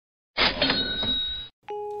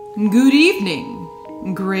Good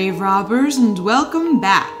evening, grave robbers, and welcome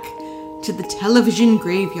back to the television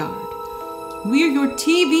graveyard. We are your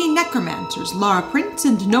TV necromancers, Laura Prince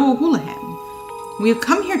and Noah Houlihan. We have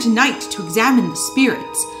come here tonight to examine the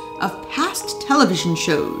spirits of past television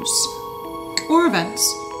shows or events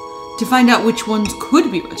to find out which ones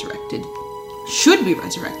could be resurrected, should be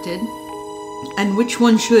resurrected, and which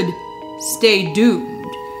one should stay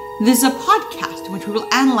doomed. This is a podcast in which we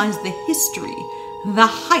will analyze the history, the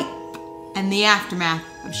hype, and the aftermath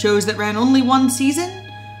of shows that ran only one season,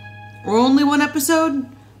 or only one episode,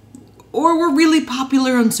 or were really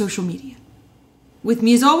popular on social media. With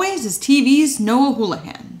me as always is TV's Noah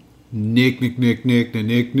Houlihan.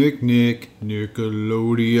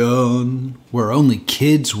 Nickelodeon. Where only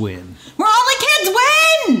kids win. Where only kids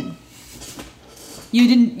win! You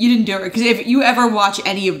didn't do it, because if you ever watch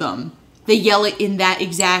any of them, they yell it in that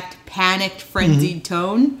exact panicked, frenzied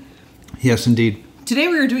tone. Yes, indeed. Today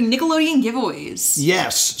we are doing Nickelodeon giveaways.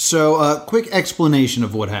 Yes, so quick explanation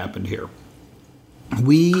of what happened here.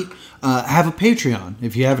 We have a Patreon.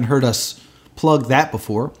 If you haven't heard us plug that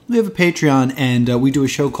before, we have a Patreon, and we do a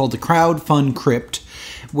show called The Crowd Fun Crypt,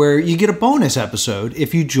 where you get a bonus episode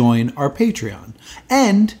if you join our Patreon.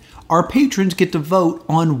 And our patrons get to vote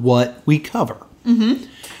on what we cover. Mm-hmm.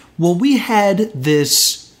 Well, we had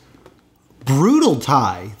this brutal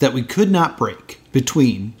tie that we could not break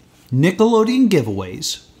between Nickelodeon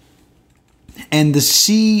giveaways and the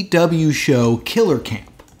CW show Killer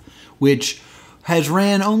Camp, which has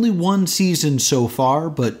ran only one season so far,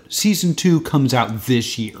 but season 2 comes out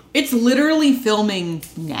this year. It's literally filming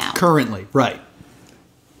now. Currently, right.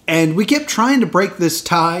 And we kept trying to break this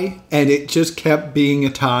tie, and it just kept being a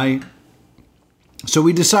tie. So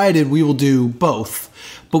we decided we will do both,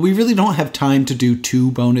 but we really don't have time to do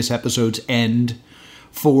 2 bonus episodes and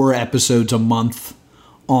 4 episodes a month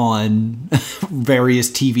on various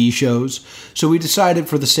TV shows. So we decided,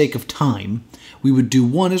 for the sake of time, we would do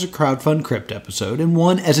one as a Crowdfund Crypt episode and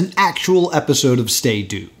one as an actual episode of Stay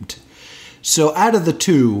Doomed. So out of the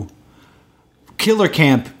 2, Killer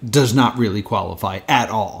Camp does not really qualify at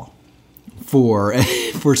all for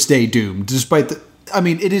Stay Doomed, despite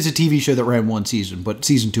it is a TV show that ran one season, but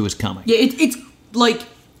season 2 is coming. Yeah, it's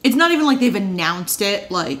not even like they've announced it.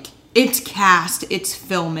 Like, it's cast, it's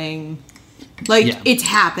filming. It's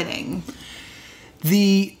happening.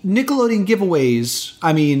 The Nickelodeon giveaways,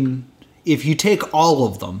 if you take all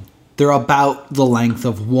of them, they're about the length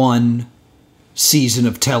of one season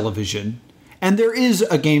of television. And there is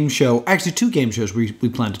a game show, actually 2 game shows we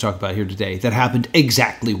plan to talk about here today, that happened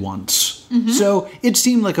exactly once. Mm-hmm. So it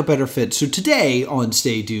seemed like a better fit. So today on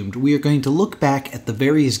Stay Doomed, we are going to look back at the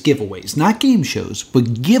various giveaways, not game shows, but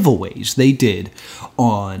giveaways they did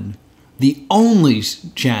on the only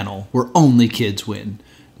channel where only kids win,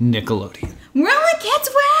 Nickelodeon. Where only kids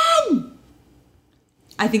win!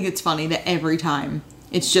 I think it's funny that every time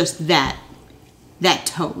it's just that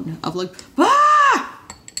tone of like, ah!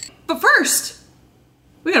 But first,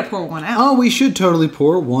 we gotta pour one out. Oh, we should totally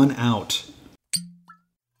pour one out.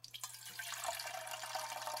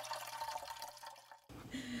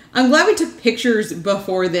 I'm glad we took pictures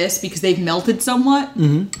before this because they've melted somewhat,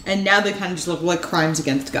 and now they kind of just look like crimes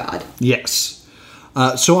against God. Yes.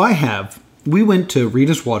 We went to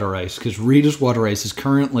Rita's Water Ice because Rita's Water Ice is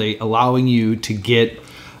currently allowing you to get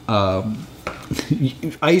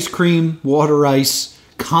ice cream, water ice,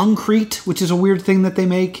 concrete, which is a weird thing that they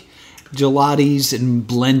make, gelatis and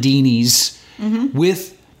blendinis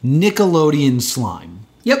with Nickelodeon slime.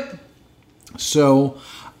 Yep. So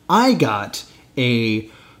I got a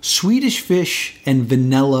Swedish fish and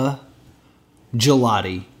vanilla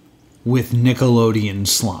gelati with Nickelodeon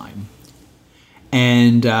slime.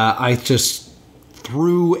 And I just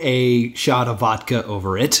threw a shot of vodka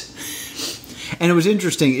over it. And it was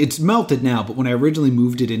interesting. It's melted now, but when I originally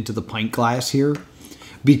moved it into the pint glass here,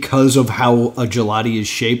 because of how a gelati is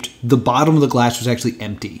shaped, the bottom of the glass was actually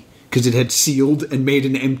empty because it had sealed and made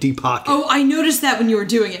an empty pocket. Oh, I noticed that when you were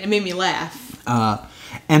doing it. It made me laugh.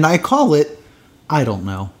 And I call it, I don't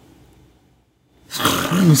know,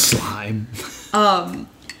 slime.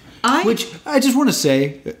 Which I just want to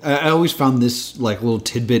say, I always found this little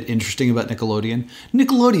tidbit interesting about Nickelodeon.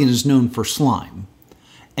 Nickelodeon is known for slime.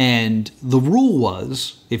 And the rule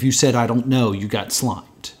was, if you said, I don't know, you got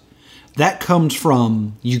slimed. That comes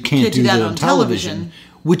from You Can't Do That on Television,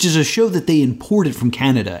 which is a show that they imported from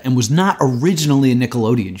Canada and was not originally a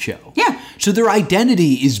Nickelodeon show. Yeah. So their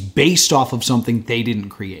identity is based off of something they didn't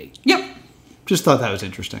create. Yep. Just thought that was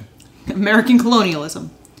interesting. American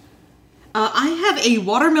colonialism. I have a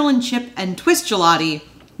watermelon chip and twist gelati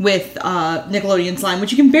with Nickelodeon slime,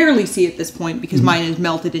 which you can barely see at this point because mine is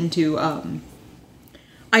melted into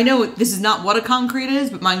I know this is not what a concrete is,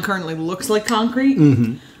 but mine currently looks like concrete.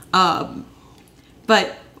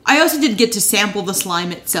 But I also did get to sample the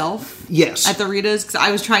slime itself. Yes. At the Rita's, because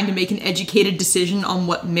I was trying to make an educated decision on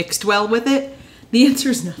what mixed well with it. The answer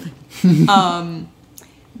is nothing.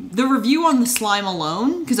 The review on the slime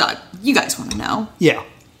alone, because you guys want to know. Yeah.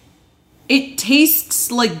 It tastes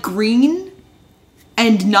like green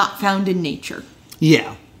and not found in nature.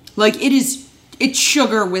 Yeah. Like, it's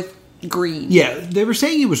sugar with green. Yeah, they were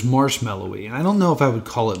saying it was marshmallowy, and I don't know if I would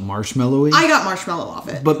call it marshmallowy. I got marshmallow off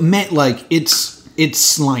it. But meant, like, it's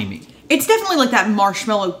slimy. It's definitely like that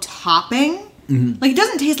marshmallow topping. Like, it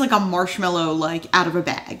doesn't taste like a marshmallow, like, out of a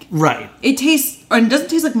bag. Right. It doesn't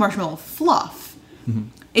taste like marshmallow fluff.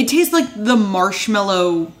 It tastes like the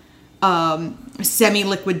marshmallow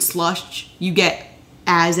semi-liquid slush you get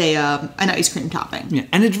as an ice cream topping. Yeah,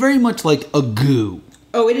 and it's very much like a goo.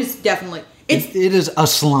 Oh, it is definitely. It is a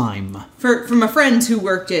slime. For my friends who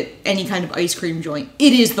worked at any kind of ice cream joint,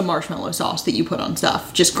 it is the marshmallow sauce that you put on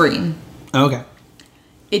stuff, just green. Okay.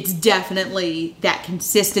 It's definitely that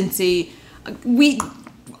consistency.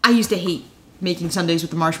 I used to hate making sundaes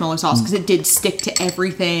with the marshmallow sauce because it did stick to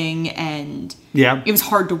everything, and it was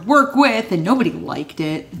hard to work with, and nobody liked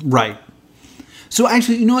it. Right. So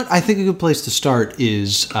actually, you know what? I think a good place to start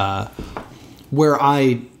is where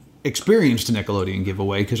I experienced a Nickelodeon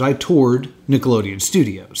giveaway, because I toured Nickelodeon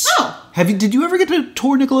Studios. Oh! Did you ever get to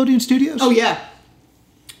tour Nickelodeon Studios? Oh, yeah.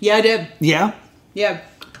 Yeah, I did. Yeah? Yeah.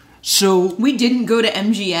 So... We didn't go to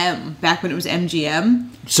MGM back when it was MGM.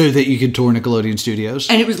 So that you could tour Nickelodeon Studios?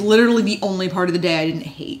 And it was literally the only part of the day I didn't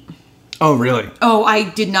hate. Oh, really? Oh,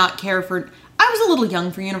 I did not care for... I was a little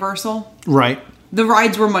young for Universal. Right. The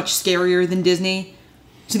rides were much scarier than Disney.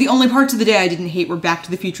 So the only parts of the day I didn't hate were Back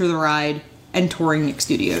to the Future the ride and touring Nick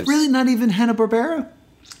Studios. Really? Not even Hanna-Barbera?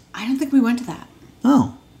 I don't think we went to that.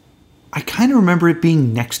 Oh. I kind of remember it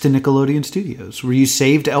being next to Nickelodeon Studios, where you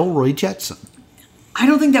saved Elroy Jetson. I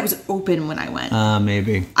don't think that was open when I went.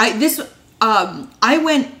 Maybe. I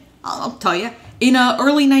went, I'll tell you, in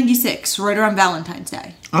early 96, right around Valentine's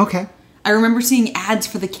Day. Okay. I remember seeing ads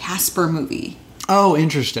for the Casper movie. Oh,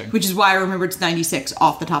 interesting. Which is why I remember it's 96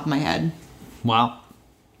 off the top of my head. Wow.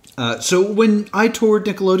 So when I toured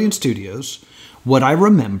Nickelodeon Studios, what I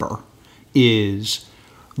remember is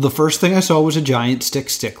the first thing I saw was a giant Stick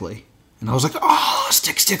Stickly. And I was like, oh,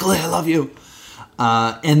 Stick Stickly, I love you.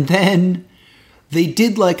 And then they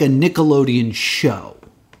did like a Nickelodeon show.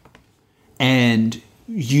 And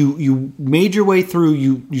you made your way through,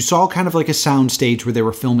 you saw kind of like a sound stage where they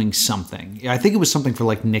were filming something. I think it was something for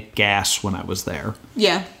like Nick Gas when I was there.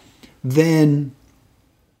 Yeah. Then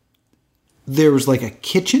there was like a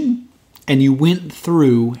kitchen, and you went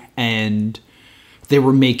through and they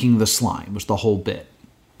were making the slime, was the whole bit.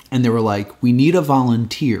 And they were like, we need a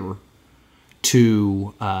volunteer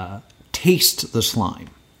to taste the slime.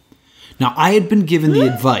 Now, I had been given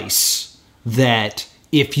the advice that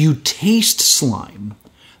if you taste slime,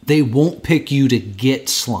 they won't pick you to get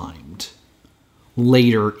slimed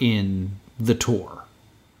later in the tour.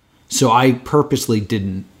 So I purposely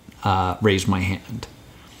didn't raise my hand.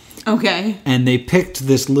 Okay. And they picked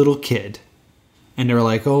this little kid, and they were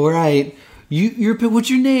like, all right, what's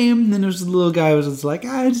your name? And then there's a little guy who was like,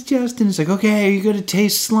 it's Justin. It's like, okay, are you going to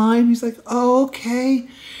taste slime? He's like, oh, okay.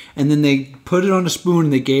 And then they put it on a spoon,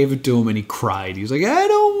 and they gave it to him, and he cried. He was like, I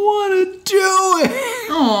don't want to do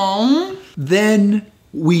it. Aww. Then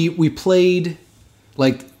we played,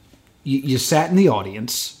 like, you sat in the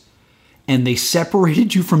audience, and they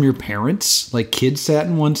separated you from your parents. Like, kids sat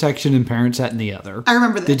in one section and parents sat in the other. I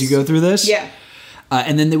remember this. Did you go through this? Yeah.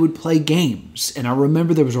 And then they would play games. And I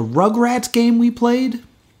remember there was a Rugrats game we played.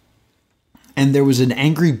 And there was an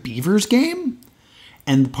Angry Beavers game.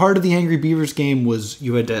 And part of the Angry Beavers game was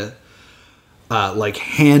you had to,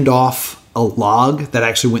 hand off a log that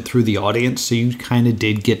actually went through the audience. So you kind of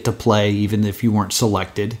did get to play even if you weren't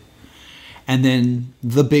selected. And then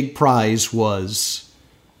the big prize was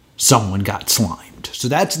someone got slimed. So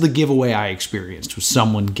that's the giveaway I experienced, was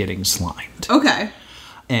someone getting slimed. Okay.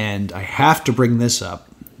 And I have to bring this up.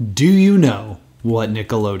 Do you know what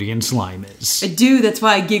Nickelodeon slime is? I do. That's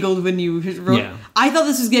why I giggled when you wrote. Yeah. I thought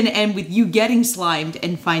this was going to end with you getting slimed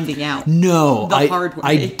and finding out. No. The hard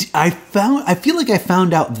way. I feel like I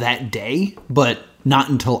found out that day, but not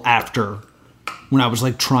until after, when I was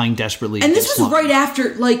like trying desperately to And get this was slimed. right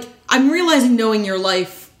after, like, I'm realizing knowing your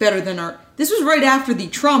life better than this was right after the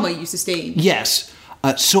trauma you sustained. Yes.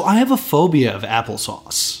 So I have a phobia of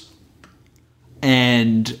applesauce.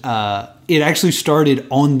 And it actually started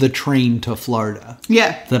on the train to Florida.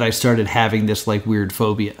 Yeah. That I started having this like weird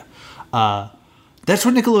phobia. That's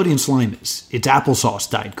what Nickelodeon slime is. It's applesauce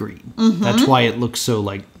dyed green. Mm-hmm. That's why it looks so,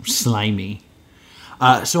 like, slimy.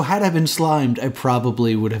 So had I been slimed, I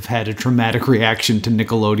probably would have had a traumatic reaction to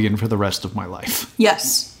Nickelodeon for the rest of my life.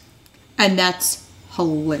 Yes. And that's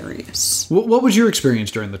hilarious. What was your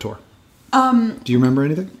experience during the tour? Do you remember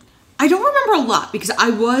anything? I don't remember a lot because I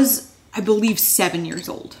was, I believe, 7 years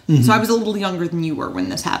old. Mm-hmm. So I was a little younger than you were when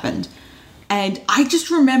this happened. And I just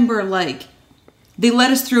remember, like, they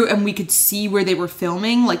let us through and we could see where they were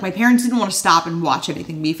filming. Like, my parents didn't want to stop and watch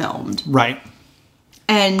anything be filmed. Right.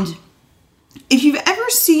 And if you've ever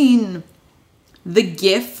seen the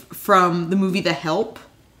GIF from the movie The Help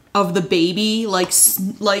of the baby, like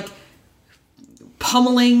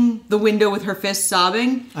pummeling the window with her fist,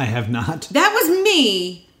 sobbing. I have not. That was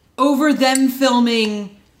me over them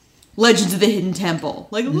filming Legends of the Hidden Temple.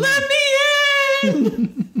 Like, let me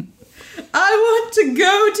in! I want to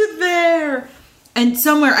go to there! And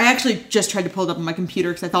somewhere, I actually just tried to pull it up on my computer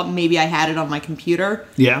because I thought maybe I had it on my computer.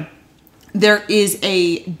 Yeah. There is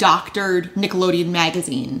a doctored Nickelodeon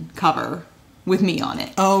magazine cover with me on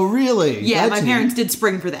it. Oh, really? Yeah, my parents did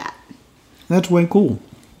spring for that. That's way cool.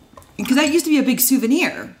 Because that used to be a big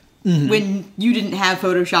souvenir when you didn't have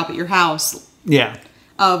Photoshop at your house. Yeah.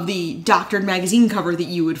 Of the doctored magazine cover that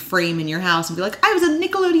you would frame in your house and be like, I was a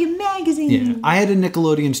Nickelodeon magazine. Yeah. I had a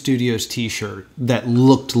Nickelodeon Studios t-shirt that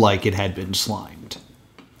looked like it had been slimed.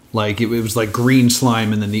 Like, it was like green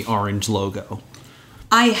slime and then the orange logo.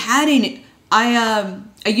 I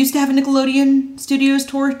used to have a Nickelodeon Studios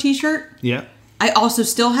tour t-shirt. Yeah. I also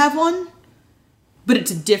still have one, but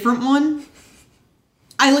it's a different one.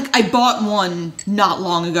 I bought one not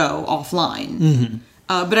long ago offline. Mm-hmm.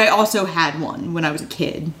 But I also had one when I was a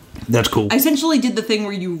kid. That's cool. I essentially did the thing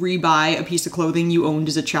where you rebuy a piece of clothing you owned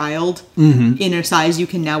as a child in a size you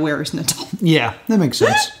can now wear as an adult. Yeah, that makes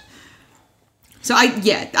sense. So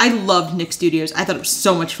I loved Nick Studios. I thought it was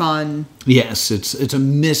so much fun. Yes, it's a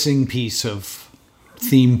missing piece of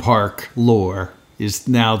theme park lore is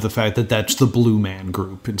now the fact that that's the Blue Man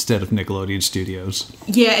Group instead of Nickelodeon Studios.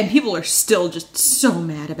 Yeah, and people are still just so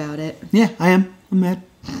mad about it. Yeah, I am. I'm mad.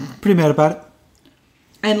 Pretty mad about it.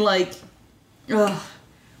 And like, because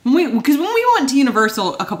when we went to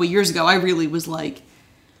Universal a couple years ago, I really was like,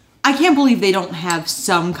 I can't believe they don't have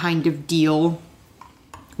some kind of deal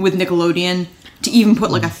with Nickelodeon to even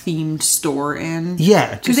put like a themed store in.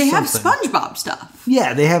 Yeah, because they have SpongeBob stuff.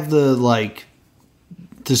 Yeah, they have the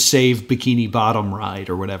Save Bikini Bottom ride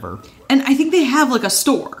or whatever. And I think they have like a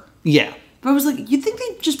store. Yeah. But I was like, you'd think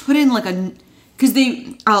they'd just put in like because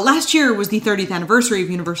they, last year was the 30th anniversary of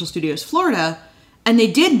Universal Studios Florida, and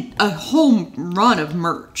they did a whole run of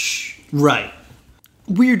merch. Right.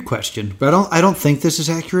 Weird question, but I don't think this is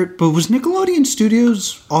accurate, but was Nickelodeon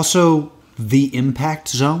Studios also the Impact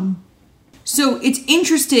Zone? So it's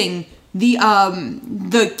interesting,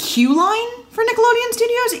 the queue line for Nickelodeon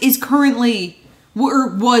Studios is currently, or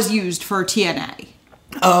was used for TNA.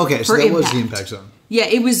 Oh, okay, so that was the Impact Zone. Yeah,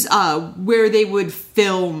 it was where they would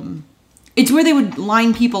film, it's where they would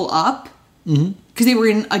line people up, because they were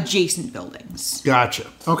in adjacent buildings. Gotcha,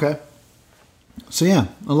 okay. So yeah,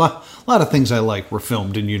 a lot of things I like were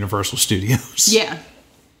filmed in Universal Studios. Yeah.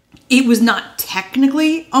 It was not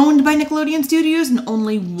technically owned by Nickelodeon Studios, and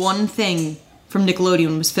only one thing from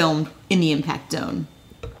Nickelodeon was filmed in the Impact Zone.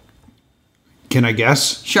 Can I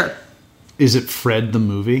guess? Sure. Is it Fred the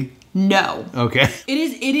movie? No. Okay.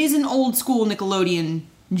 It is an old school Nickelodeon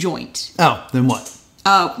joint. Oh, then what?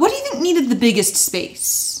 What do you think needed the biggest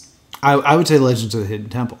space? I would say Legends of the Hidden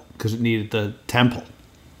Temple, because it needed the temple.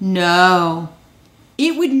 No.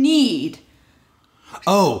 It would need...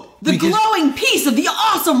 the glowing piece of the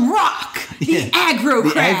awesome rock! The aggro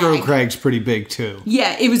crag! The aggro crag's pretty big, too.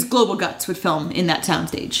 Yeah, it was Global Guts would film in that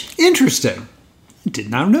soundstage. Interesting. Did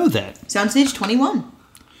not know that. Soundstage 21.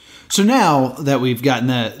 So now that we've gotten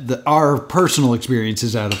our personal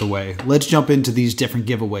experiences out of the way, let's jump into these different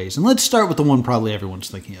giveaways. And let's start with the one probably everyone's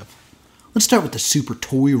thinking of. Let's start with the Super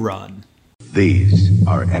Toy Run. These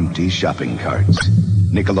are empty shopping carts.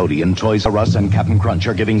 Nickelodeon, Toys R Us, and Captain Crunch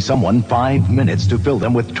are giving someone 5 minutes to fill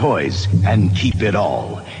them with toys and keep it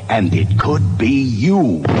all. And it could be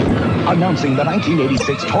you. Announcing the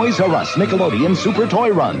 1986 Toys R Us Nickelodeon Super Toy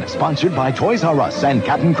Run, sponsored by Toys R Us and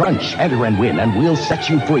Captain Crunch. Enter and win, and we'll set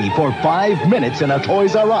you free for 5 minutes in a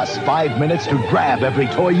Toys R Us. 5 minutes to grab every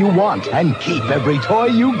toy you want and keep every toy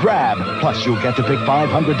you grab. Plus, you'll get to pick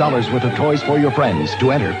 $500 worth of toys for your friends.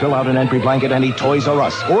 To enter, fill out an entry blank at any Toys R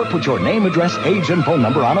Us, or put your name, address, age, and phone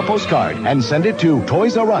phone number on a postcard and send it to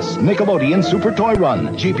Toys R Us, Nickelodeon Super Toy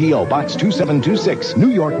Run, GPO Box 2726, New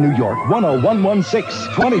York, New York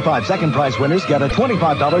 10116. 25 second prize winners get a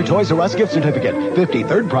 $25 Toys R Us gift certificate. 50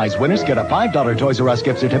 third prize winners get a $5 Toys R Us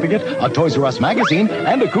gift certificate, a Toys R Us magazine,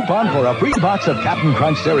 and a coupon for a free box of Captain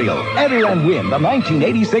Crunch cereal. Enter and win the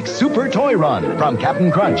 1986 Super Toy Run from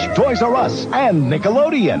Captain Crunch, Toys R Us, and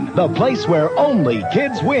Nickelodeon, the place where only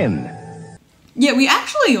kids win. Yeah, we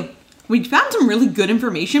found some really good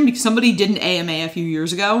information because somebody did an AMA a few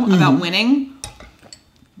years ago about winning.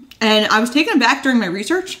 And I was taken aback during my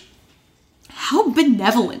research how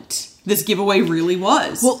benevolent this giveaway really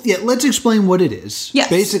was. Well, yeah, let's explain what it is. Yes.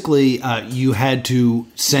 Basically, you had to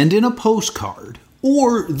send in a postcard,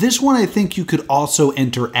 or this one I think you could also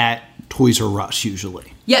enter at Toys R Us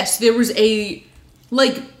usually. Yes, there was a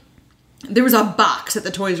box at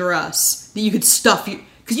the Toys R Us that you could stuff,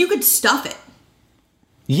 because you could stuff it.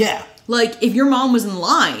 Yeah. Like, if your mom was in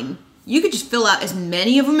line, you could just fill out as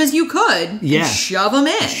many of them as you could and shove them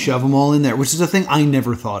in. Shove them all in there, which is a thing I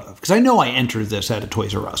never thought of. Because I know I entered this at a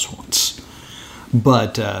Toys R Us once.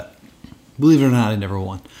 But, believe it or not, I never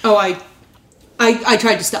won. Oh, I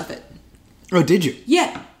tried to stuff it. Oh, did you?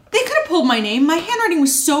 Yeah. They could have pulled my name. My handwriting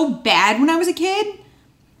was so bad when I was a kid.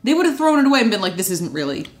 They would have thrown it away and been like, this isn't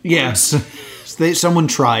really. Yes. Someone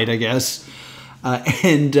tried, I guess.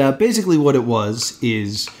 And basically what it was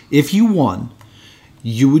is if you won,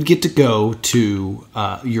 you would get to go to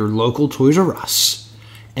your local Toys R Us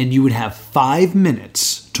and you would have 5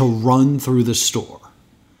 minutes to run through the store.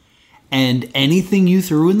 And anything you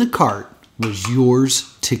threw in the cart was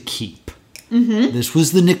yours to keep. Mm-hmm. This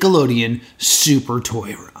was the Nickelodeon Super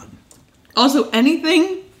Toy Run. Also,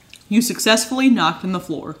 anything you successfully knocked on the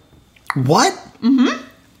floor. What? Mm-hmm.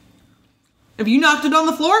 If you knocked it on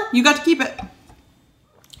the floor, you got to keep it.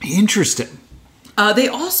 Interesting. They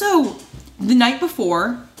also, the night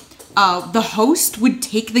before, the host would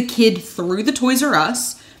take the kid through the Toys R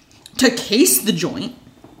Us to case the joint.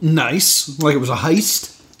 Nice. Like it was a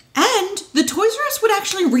heist. And the Toys R Us would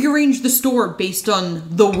actually rearrange the store based on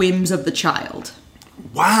the whims of the child.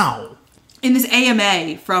 Wow. In this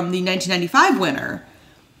AMA from the 1995 winner,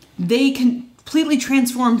 they completely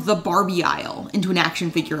transformed the Barbie aisle into an action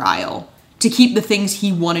figure aisle to keep the things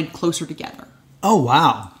he wanted closer together. Oh,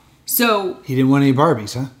 wow. So... He didn't want any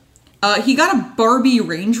Barbies, huh? He got a Barbie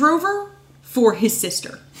Range Rover for his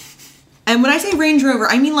sister. And when I say Range Rover,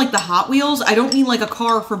 I mean like the Hot Wheels. I don't mean like a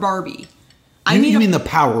car for Barbie. You mean the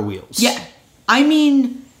Power Wheels? Yeah. I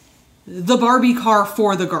mean the Barbie car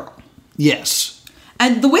for the girl. Yes.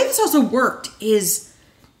 And the way this also worked is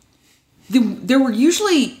there were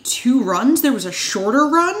usually 2 runs. There was a shorter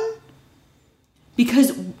run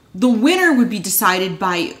because the winner would be decided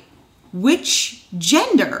by which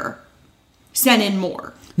gender sent in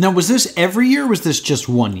more. Now, was this every year or was this just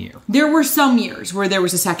 1 year? There were some years where there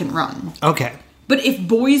was a second run. Okay. But if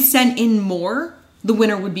boys sent in more, the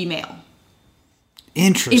winner would be male.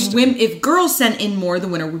 Interesting. If girls sent in more, the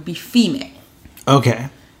winner would be female. Okay.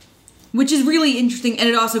 Which is really interesting, and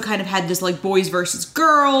it also kind of had this, like, boys versus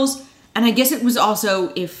girls, and I guess it was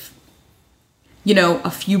also if,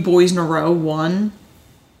 a few boys in a row won.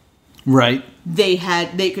 Right. They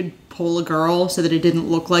could pull a girl so that it didn't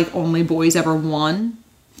look like only boys ever won.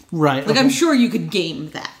 Right. Like, okay. I'm sure you could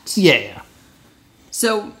game that. Yeah.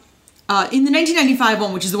 So, in the 1995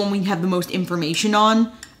 one, which is the one we have the most information on,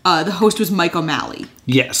 the host was Mike O'Malley.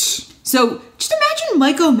 Yes. So, just imagine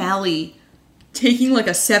Mike O'Malley taking like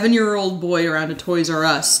a 7-year-old boy around to Toys R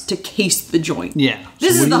Us to case the joint. Yeah.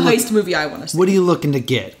 This is the heist movie I want to see. What are you looking to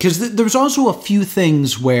get? Because there's also a few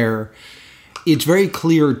things where it's very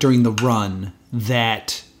clear during the run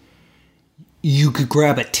that you could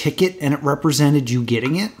grab a ticket and it represented you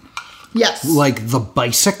getting it. Yes. Like the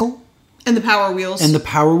bicycle. And the Power Wheels. And the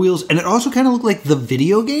Power Wheels. And it also kind of looked like the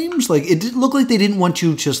video games. Like, it didn't look like they didn't want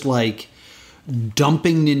you just, like,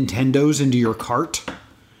 dumping Nintendos into your cart.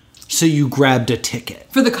 So you grabbed a ticket.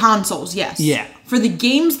 For the consoles, yes. Yeah. For the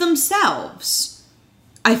games themselves,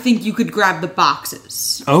 I think you could grab the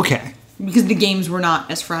boxes. Okay. Because the games were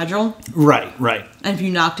not as fragile. Right. And if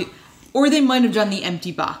you knocked it... Or they might have done the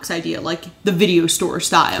empty box idea, like the video store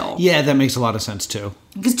style. Yeah, that makes a lot of sense, too.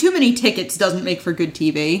 Because too many tickets doesn't make for good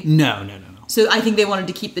TV. No. So I think they wanted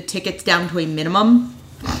to keep the tickets down to a minimum.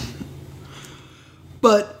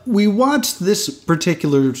 But we watched this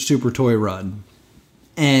particular Super Toy Run,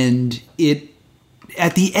 and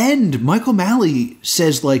at the end, Michael O'Malley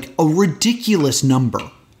says, like, a ridiculous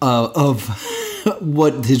number of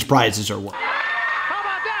what his prizes are worth. How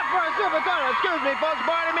about that for a Super Toy? Excuse me, folks.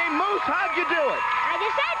 Pardon me. Moose, how'd you do it? I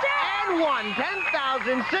just said so. And won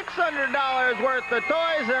 $10,600 worth of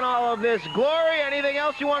toys and all of this glory. Anything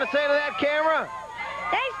else you want to say to that camera?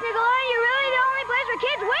 Thanks, Nickelodeon. You're really the only place where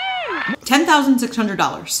kids win.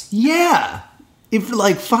 $10,600. Yeah. If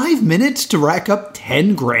like 5 minutes to rack up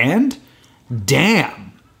 10 grand?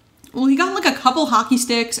 Damn. Well, he got like a couple hockey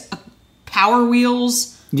sticks, Power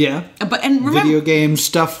Wheels. Yeah. And remember, video game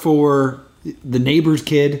stuff for the neighbor's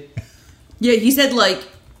kid. Yeah, he said like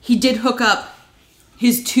he did hook up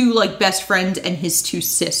his two like best friends and his two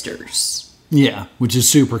sisters. Yeah, which is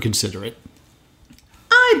super considerate.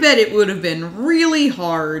 I bet it would have been really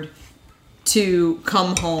hard to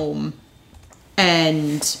come home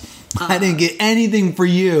and... I didn't get anything for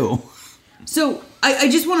you. So, I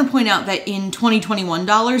just want to point out that in 2021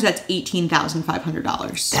 dollars, that's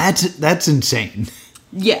 $18,500. That's insane.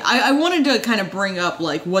 Yeah, I wanted to kind of bring up,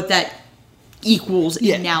 like, what that equals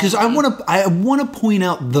in now. Because I want to point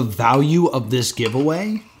out the value of this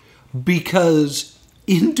giveaway, because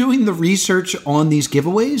in doing the research on these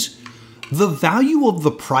giveaways, the value of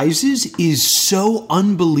the prizes is so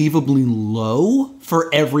unbelievably low for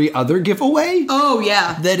every other giveaway. Oh,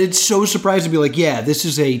 yeah. That it's so surprising to be like, yeah, this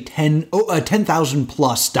is a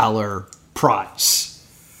 $10,000+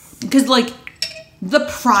 prize. Because, like, the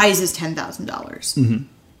prize is $10,000. Mm-hmm.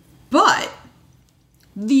 But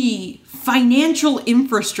the financial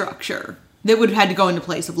infrastructure that would have had to go into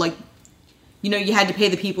place of, like, you know, you had to pay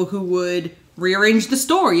the people who would rearrange the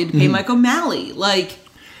store. You had to pay Mike O'Malley. Like...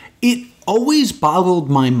 It always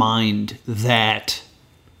boggled my mind that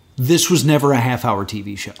this was never a half-hour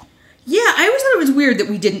TV show. Yeah, I always thought it was weird that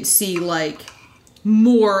we didn't see, like,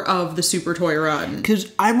 more of the Super Toy Run.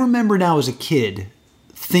 Because I remember now as a kid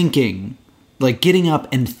thinking, like, getting up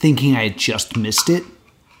and thinking I had just missed it.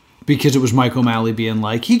 Because it was Mike O'Malley being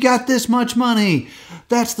like, he got this much money.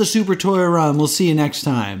 That's the Super Toy Run. We'll see you next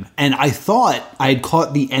time. And I thought I had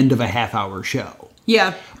caught the end of a half-hour show.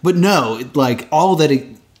 Yeah. But no, like, all that it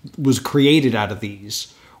was created out of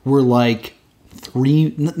these were like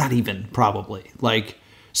not even probably, like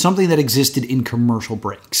something that existed in commercial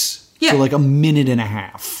breaks. Yeah. So like a minute and a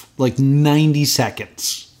half, like 90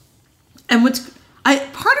 seconds. And part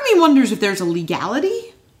of me wonders if there's a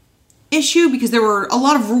legality issue, because there were a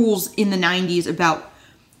lot of rules in the 90s about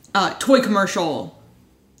toy commercial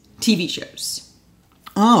TV shows.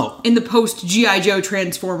 Oh. In the post-G.I. Joe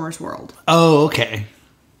Transformers world. Oh, okay.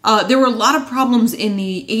 There were a lot of problems in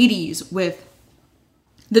the 80s with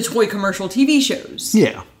the toy commercial TV shows.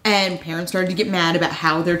 Yeah. And parents started to get mad about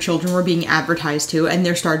how their children were being advertised to, and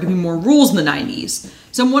there started to be more rules in the 90s.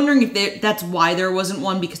 So I'm wondering if that's why there wasn't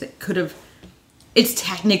one, because it could have... It's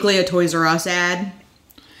technically a Toys R Us ad.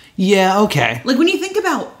 Yeah, okay. Like, when you think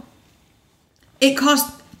about... It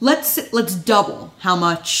cost... Let's double how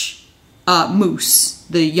much Moose,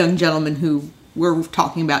 the young gentleman who we're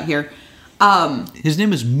talking about here... his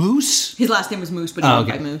name is Moose? His last name was Moose, but he went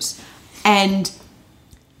by Moose. And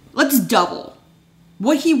let's double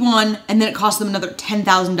what he won, and then it cost them another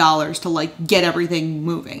 $10,000 to, like, get everything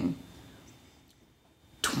moving.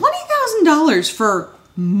 $20,000 for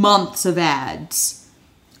months of ads.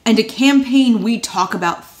 And a campaign we talk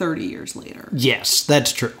about 30 years later. Yes,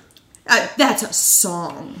 that's true. That's a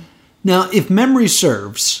song. Now, if memory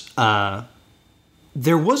serves,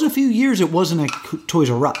 there was a few years it wasn't at Toys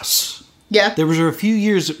R Us. Yeah. There was a few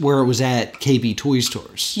years where it was at KB Toy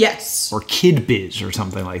Stores. Yes. Or Kid Biz or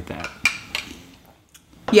something like that.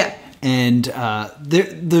 Yeah. And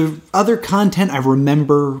the other content I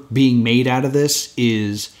remember being made out of this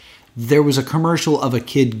is there was a commercial of a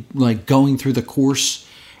kid like going through the course,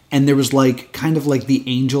 and there was like kind of like the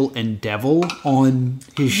angel and devil on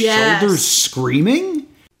his shoulders screaming.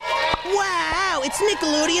 Wow, it's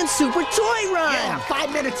Nickelodeon Super Toy Run! Yeah,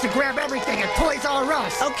 5 minutes to grab everything at Toys R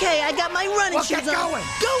Us. Okay, I got my running shoes get on. going.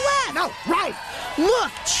 Go left! No, right!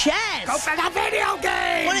 Look, chess! Go for the video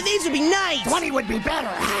game! One of these would be nice! 20 would be better.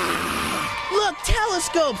 Look,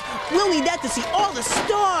 telescopes! We'll need that to see all the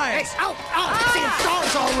stars! Hey, seeing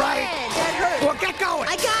stars all right. That hurt. Well, get going.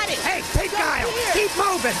 I got it! Hey, Pink Guile, here. keep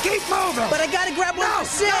moving. But I gotta grab one No,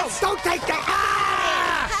 for Sis! don't take that.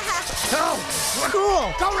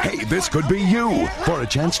 Cool! Go right. Hey, this could be you. For a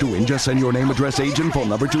chance to win, just send your name, address, age, and phone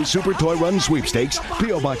number to Super Toy Run Sweepstakes,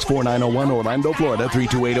 P.O. Box 4901, Orlando, Florida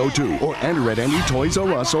 32802, or enter at any Toys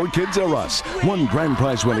R Us or Kids R Us. One grand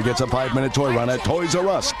prize winner gets a 5-minute toy run at Toys R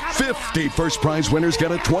Us. 50 first prize winners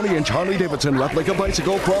get a 20-inch Harley-Davidson replica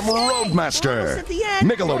bicycle from Roadmaster.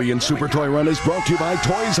 Nickelodeon Super Toy Run is brought to you by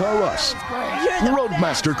Toys R Us,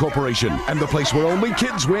 Roadmaster Corporation, and the place where only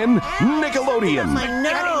kids win, Nickelodeon. My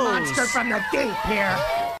nose! Monster from the deep here.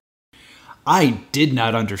 I did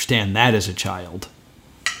not understand that as a child.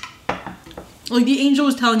 Like, the angel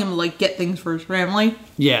was telling him to, like, get things for his family.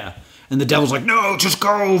 Yeah. And the devil's like, no, just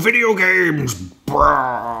go, video games,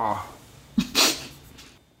 brah.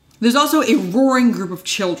 There's also a roaring group of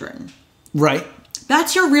children. Right.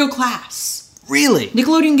 That's your real class. Really?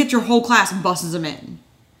 Nickelodeon gets your whole class and buses them in.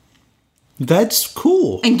 That's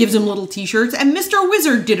cool. And gives them little t-shirts. And Mr.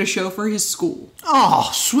 Wizard did a show for his school. Oh,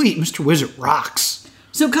 sweet. Mr. Wizard rocks.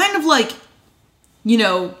 So kind of like, you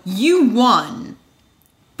know, you won.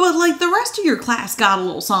 But, like, the rest of your class got a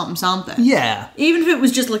little something, something. Yeah. Even if it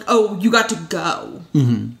was just like, oh, you got to go.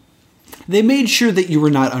 Mm-hmm. They made sure that you were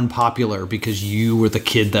not unpopular because you were the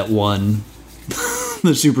kid that won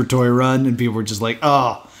the Super Toy Run, and people were just like,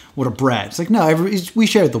 oh, what a brat. It's like, no, we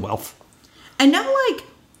shared the wealth. And now, like,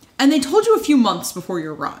 and they told you a few months before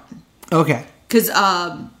your run. Okay. Because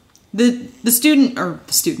the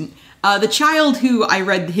child who I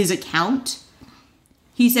read his account,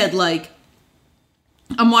 he said, like,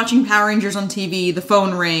 I'm watching Power Rangers on TV, the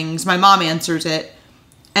phone rings, my mom answers it,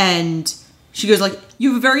 and she goes like, you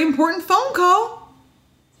have a very important phone call.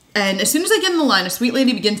 And as soon as I get in the line, a sweet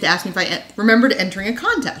lady begins to ask me if I remembered entering a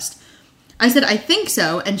contest. I said, I think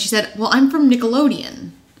so. And she said, well, I'm from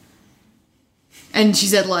Nickelodeon. And she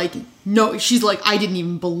said, like, no, she's like, I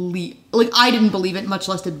didn't believe it, much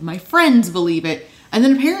less did my friends believe it. And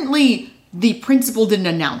then apparently the principal did an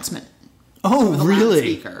announcement. Oh, really?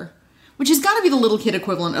 Loudspeaker, which has got to be the little kid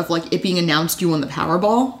equivalent of, like, it being announced you won the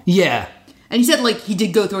Powerball. Yeah. And he said, like, he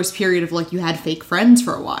did go through his period of, like, you had fake friends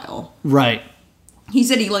for a while. Right. He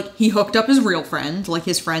said he hooked up his real friend, like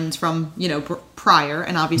his friends from, you know, prior,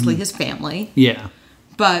 and obviously his family. Yeah.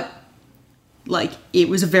 But, like, it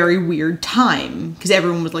was a very weird time, because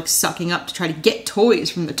everyone was, like, sucking up to try to get toys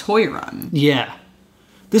from the toy run. Yeah.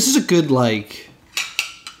 This is a good, like,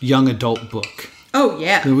 young adult book. Oh,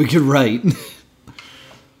 yeah. That we could write.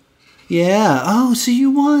 Yeah. Oh, so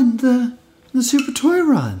you won the Super Toy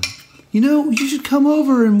Run. You know, you should come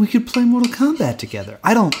over and we could play Mortal Kombat together.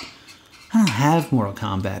 I don't have Mortal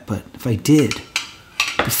Kombat, but if I did,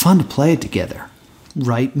 it'd be fun to play it together.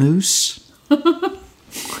 Right, Moose? I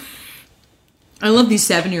love these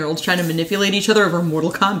 7-year-olds trying to manipulate each other over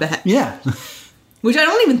Mortal Kombat. Yeah. Which I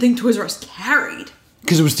don't even think Toys R Us carried.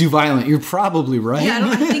 Because it was too violent. You're probably right. Yeah,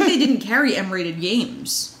 I think they didn't carry M-rated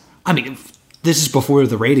games. I mean, this is before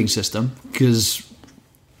the rating system, because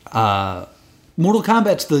Mortal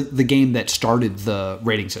Kombat's the game that started the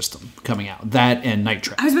rating system coming out. That and Night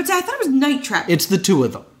Trap. I was about to say, I thought it was Night Trap. It's the two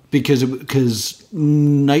of them, because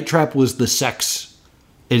Night Trap was the sex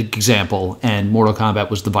example and Mortal Kombat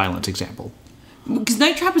was the violence example. Because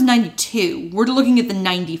Night Trap was 92. We're looking at the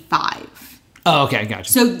 95. Oh, okay,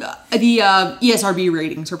 gotcha. So the ESRB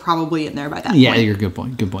ratings are probably in there by that point. Yeah, you're good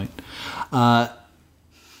point. I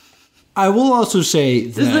will also say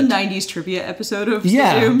that... This is the 90s trivia episode of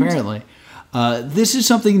Yeah, Stadium. apparently. This is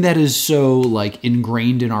something that is so, like,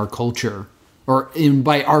 ingrained in our culture.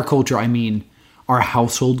 By our culture, I mean our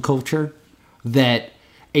household culture. That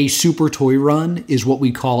a Super Toy Run is what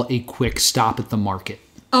we call a quick stop at the market.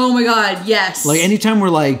 Oh my god, yes. Like, anytime we're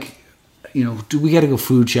like, you know, do we got to go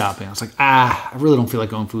food shopping? I was like, I really don't feel like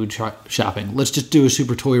going food shopping. Let's just do a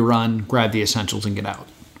Super Toy Run, grab the essentials, and get out.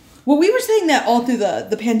 Well, we were saying that all through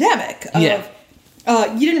the pandemic. Yeah.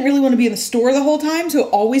 You didn't really want to be in the store the whole time, so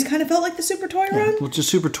it always kind of felt like the Super Toy Run. Well, just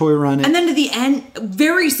Super Toy Run. And then to the end,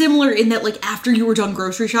 very similar in that, like, after you were done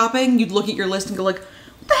grocery shopping, you'd look at your list and go like,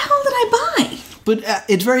 what the hell did I buy? But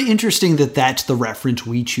it's very interesting that that's the reference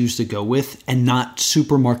we choose to go with and not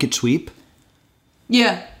Supermarket Sweep.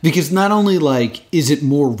 Yeah. Because not only, like, is it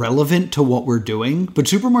more relevant to what we're doing, but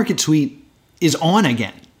Supermarket Sweep is on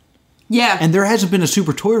again. Yeah. And there hasn't been a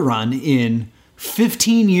Super Toy Run in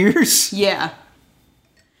 15 years. Yeah.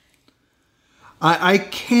 I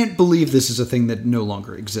can't believe this is a thing that no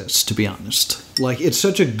longer exists, to be honest. Like, it's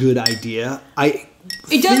such a good idea.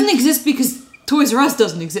 It doesn't exist because Toys R Us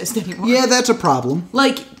doesn't exist anymore. Yeah, that's a problem.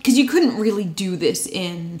 Like, because you couldn't really do this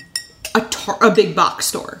in a big box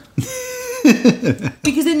store.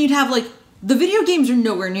 Because then you'd have, like, the video games are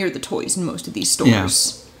nowhere near the toys in most of these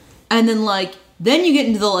stores. Yeah. And then, like, then you get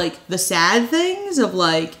into the sad things of,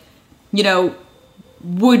 like, you know,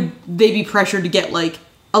 would they be pressured to get, like,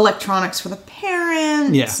 electronics for the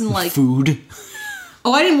parents? Yeah, and, like, food.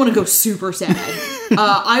 Oh, I didn't want to go super sad.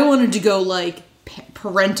 I wanted to go, like,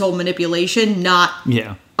 parental manipulation, not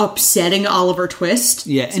upsetting Oliver Twist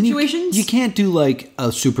situations. And you can't do, like,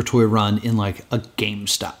 a Super Toy Run in, like, a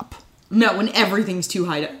GameStop. No, when everything's too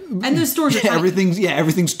high. And those stores are tiny.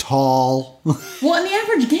 Everything's tall. Well, and the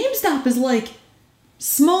average GameStop is, like,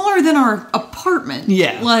 smaller than our apartment.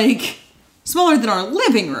 Yeah. Like, smaller than our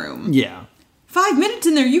living room. Yeah. 5 minutes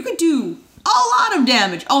in there, you could do a lot of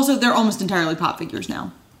damage. Also, they're almost entirely pop figures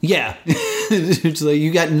now. Yeah. It's like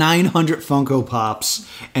you got 900 Funko Pops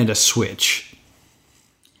and a Switch.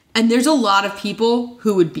 And there's a lot of people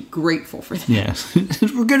who would be grateful for that. Yes.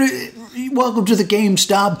 Welcome to the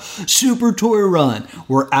GameStop Super Toy Run.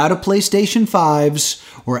 We're out of PlayStation 5s.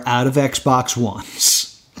 We're out of Xbox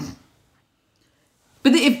Ones.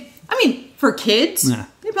 But for kids,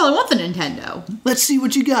 they probably want the Nintendo. Let's see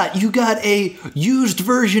what you got. You got a used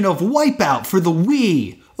version of Wipeout for the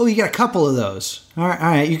Wii. Oh, you got a couple of those. All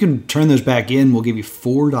right. You can turn those back in. We'll give you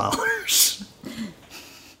 $4.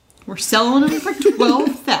 We're selling them for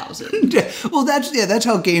 $12,000. Well, that's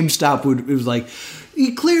how GameStop it was like.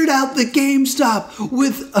 He cleared out the GameStop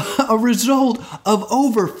with a result of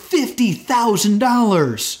over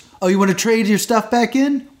 $50,000. Oh, you want to trade your stuff back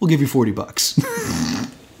in? We'll give you $40.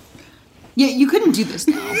 Yeah, you couldn't do this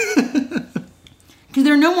now. Because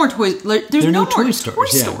there are no more toys. There's no more toy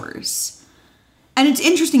stores. And it's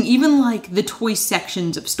interesting, even like the toy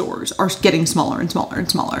sections of stores are getting smaller and smaller and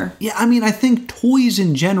smaller. Yeah, I think toys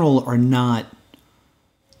in general are not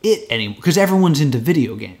it anymore because everyone's into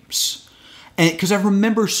video games. And because I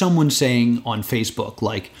remember someone saying on Facebook,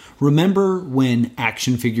 like, remember when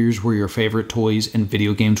action figures were your favorite toys and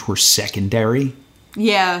video games were secondary?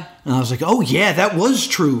 Yeah. And I was like, oh yeah, that was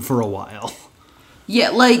true for a while.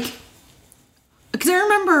 Yeah, because I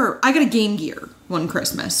remember I got a Game Gear one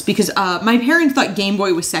Christmas because my parents thought Game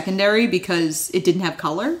Boy was secondary because it didn't have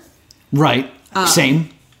color. Right. Same.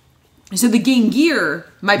 So the Game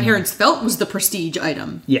Gear, my parents felt was the prestige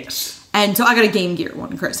item. Yes. And so I got a Game Gear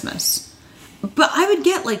one Christmas. But I would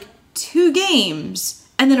get 2 games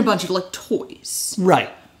and then a bunch of toys. Right.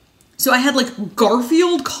 So I had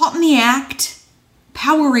Garfield Caught in the Act,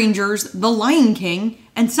 Power Rangers, The Lion King,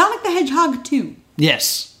 and Sonic the Hedgehog 2.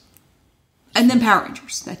 Yes. And then Power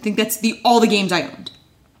Rangers. I think that's all the games I owned.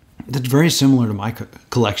 That's very similar to my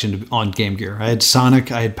collection on Game Gear. I had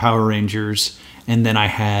Sonic, I had Power Rangers, and then I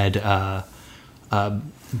had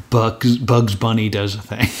Bugs Bunny Does a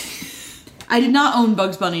Thing. I did not own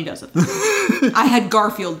Bugs Bunny Does a Thing. I had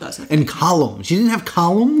Garfield Does a Thing. And Columns. You didn't have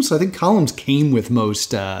Columns? I think Columns came with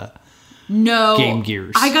most Game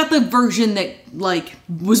Gears. I got the version that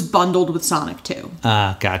was bundled with Sonic 2.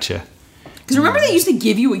 Gotcha. Because remember they used to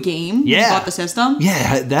give you a game when you bought the system?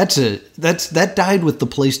 Yeah, that died with the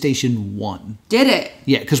PlayStation 1. Did it?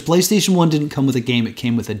 Yeah, because PlayStation 1 didn't come with a game, it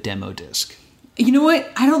came with a demo disc. You know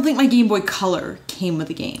what? I don't think my Game Boy Color came with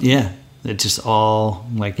a game. Yeah, it's just all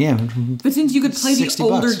But since you could play the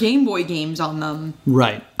older $60. Game Boy games on them,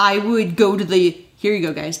 right, I would go to here you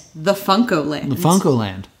go guys, the Funko Land. The Funko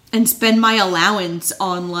Land. And spend my allowance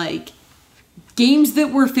on games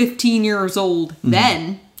that were 15 years old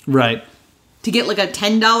then. Right. To get a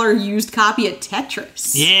 $10 used copy of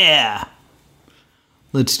Tetris. Yeah.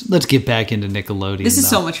 Let's get back into Nickelodeon. This is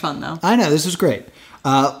so much fun, though. I know, this is great.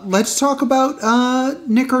 Let's talk about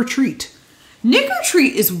Nick or Treat. Nick or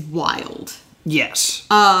Treat is wild. Yes.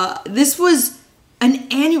 This was an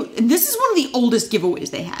annual. This is one of the oldest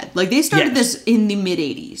giveaways they had. They started this in the mid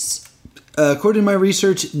 '80s. According to my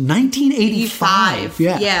research, 1985.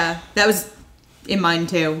 Yeah, that was in mine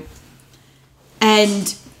too.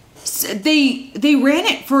 And they ran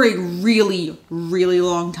it for a really, really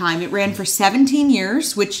long time. It ran for 17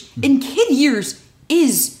 years, which in kid years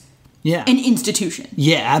is an institution.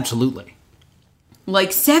 Yeah, absolutely.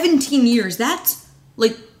 17 years, that's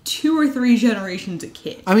 2 or 3 generations of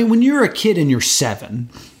kid. I mean, when you're a kid and you're 7,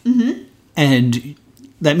 and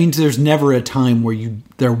that means there's never a time where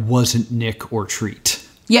there wasn't Nick or Treat.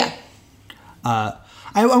 Yeah. I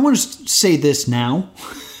want to say this now.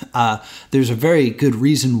 There's a very good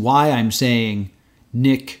reason why I'm saying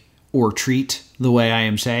Nick or Treat the way I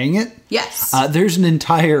am saying it. Yes. There's an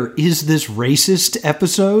entire Is This Racist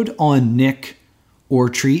episode on Nick or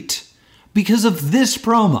Treat because of this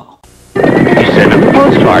promo. You send him a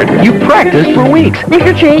postcard. You practiced for weeks. Nick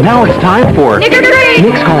or Treat. Now it's time for Nick or Treat.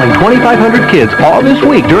 Nick's calling 2,500 kids all this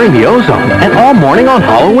week during the Ozone and all morning on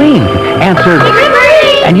Halloween. Answer Nick or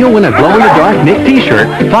Treat. and you'll win a glow-in-the-dark Nick t-shirt,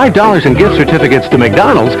 $5 in gift certificates to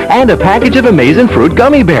McDonald's, and a package of amazing fruit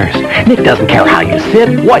gummy bears. Nick doesn't care how you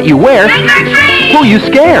sit, what you wear, who you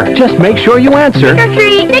scare. Just make sure you answer. Nick or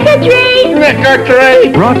Treat. Nick or Treat. Nick or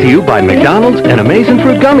Treat. Brought to you by McDonald's and Amazing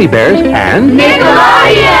Fruit Gummy Bears and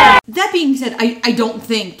Nickelodeon. That being said, I don't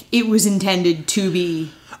think it was intended to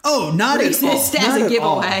be not racist at all. as a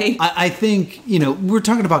giveaway. I think, we're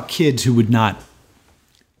talking about kids who would not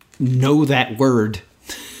know that word.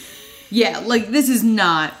 Yeah, this is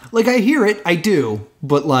not... I hear it, I do,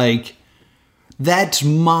 but, that's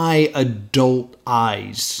my adult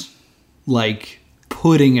eyes,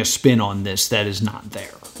 putting a spin on this that is not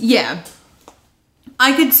there. Yeah.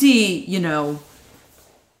 I could see,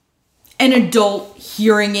 an adult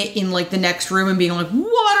hearing it in, like, the next room and being like,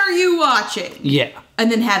 what are you watching? Yeah.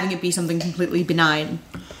 And then having it be something completely benign.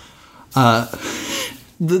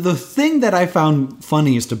 The thing that I found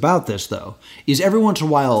funniest about this, though, is every once in a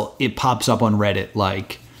while it pops up on Reddit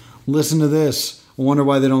like, listen to this. I wonder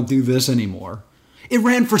why they don't do this anymore. It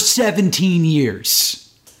ran for 17 years.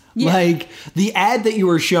 Yeah. Like, the ad that you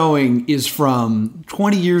were showing is from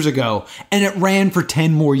 20 years ago, and it ran for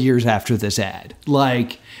 10 more years after this ad.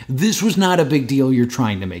 Like, this was not a big deal. You're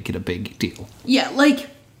trying to make it a big deal. Yeah, like,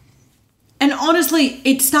 and honestly,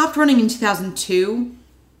 it stopped running in 2002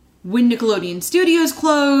 when Nickelodeon Studios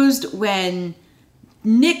closed, when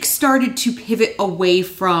Nick started to pivot away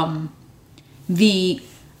from the...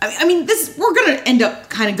 we're going to end up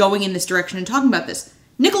kind of going in this direction and talking about this.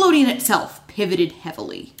 Nickelodeon itself pivoted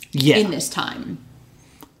heavily in this time.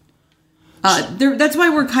 That's why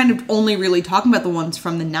we're kind of only really talking about the ones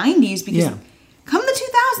from the 90s, because come the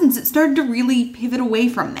 2000s, it started to really pivot away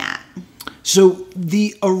from that. So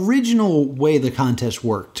the original way the contest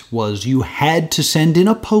worked was you had to send in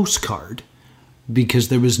a postcard because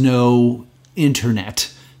there was no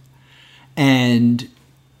internet. And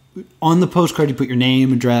on the postcard, you put your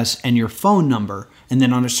name, address, and your phone number. And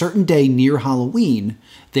then on a certain day near Halloween,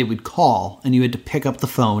 they would call and you had to pick up the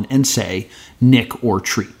phone and say Nick or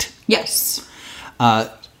treat. Yes.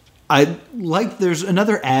 There's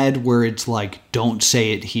another ad where it's like, don't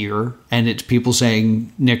say it here. And it's people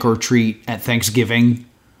saying Nick or treat at Thanksgiving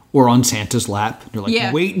or on Santa's lap. They're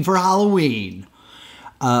like, waiting for Halloween.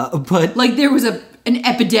 But like there was an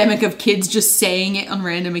epidemic of kids just saying it on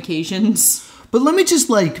random occasions. But let me just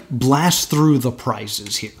blast through the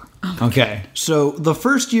prizes here. Okay. So the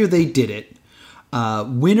first year they did it,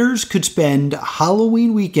 winners could spend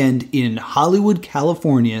Halloween weekend in Hollywood,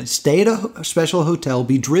 California, stay at a special hotel,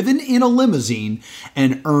 be driven in a limousine,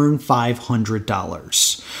 and earn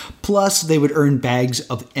 $500. Plus, they would earn bags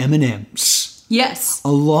of M&Ms. Yes.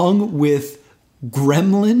 Along with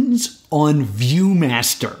Gremlins on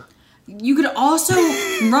Viewmaster. You could also,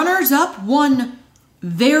 runners-up won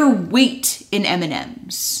their weight in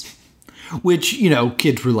M&Ms. Which,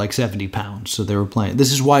 kids were like 70 pounds, so they were playing.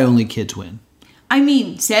 This is why only kids win.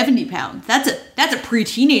 70 pounds. That's a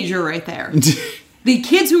pre-teenager right there. The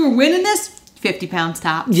kids who were winning this, 50 pounds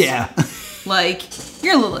tops. Yeah.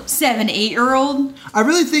 You're a little 7, 8-year-old. I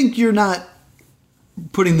really think you're not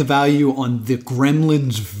putting the value on the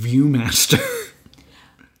Gremlins Viewmaster.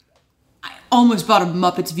 I almost bought a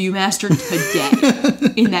Muppets Viewmaster today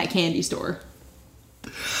in that candy store.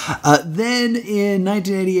 Then in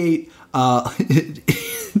 1988,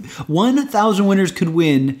 1,000 winners could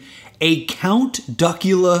win a Count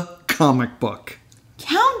Duckula comic book.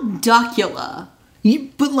 Count Duckula?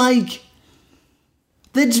 But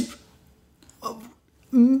that's...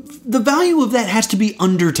 the value of that has to be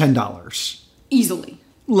under $10. Easily.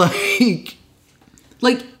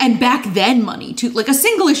 And back then money, too. A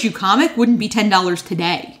single issue comic wouldn't be $10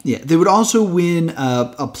 today. Yeah, they would also win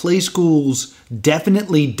a Play School's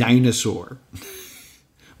Definitely Dinosaur.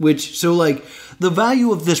 Which, the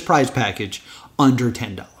value of this prize package, under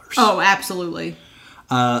 $10. Oh, absolutely.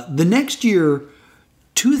 The next year,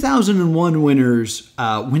 2001 winners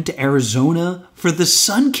went to Arizona for the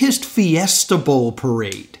Sunkissed Fiesta Bowl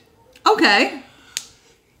parade. Okay.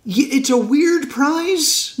 It's a weird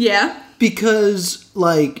prize. Yeah. Because,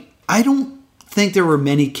 I don't think there were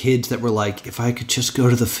many kids that were like, if I could just go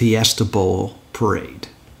to the Fiesta Bowl parade.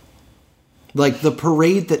 The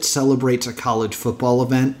parade that celebrates a college football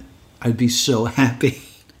event, I'd be so happy.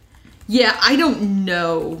 Yeah, I don't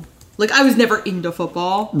know. I was never into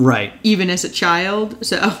football. Right. Even as a child,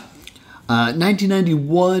 so.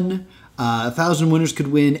 1991, 1,000 winners could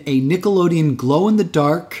win a Nickelodeon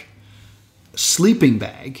glow-in-the-dark sleeping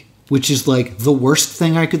bag, which is, the worst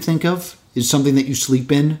thing I could think of, is something that you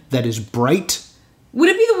sleep in that is bright. Would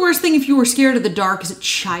it be the worst thing if you were scared of the dark as a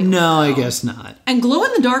child? No, I guess not. And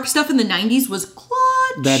glow-in-the-dark stuff in the 90s was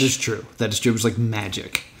clutch. That is true. It was like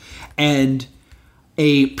magic. And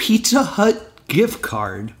a Pizza Hut gift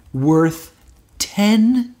card worth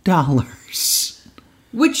 $10.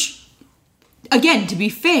 Which, again, to be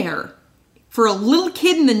fair, for a little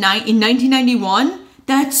kid in 1991,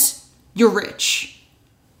 you're rich.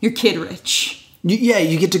 You're kid rich.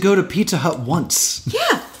 You get to go to Pizza Hut once.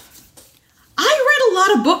 Yeah. I read a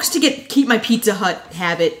lot of books to keep my Pizza Hut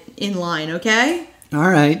habit in line, okay? All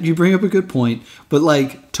right, you bring up a good point.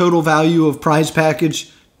 But total value of prize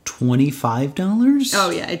package, $25? Oh,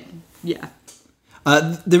 yeah. Yeah.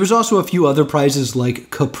 There was also a few other prizes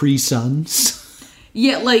like Capri Suns.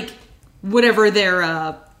 Yeah, whatever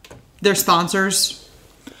their sponsors.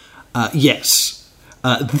 Yes.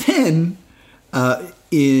 Then,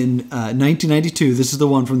 in 1992, this is the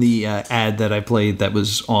one from the ad that I played that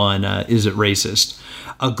was on Is It Racist?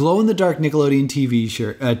 A glow-in-the-dark Nickelodeon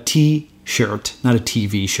T-shirt, not a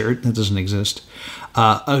TV shirt, that doesn't exist.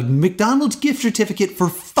 A McDonald's gift certificate for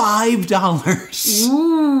 $5.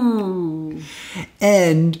 Ooh.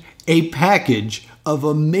 And a package of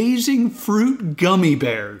amazing fruit gummy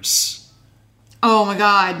bears. Oh my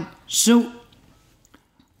God. So,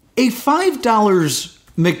 a $5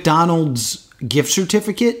 McDonald's gift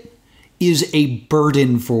certificate is a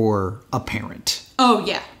burden for a parent. Oh,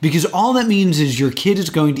 yeah. Because all that means is your kid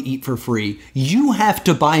is going to eat for free. You have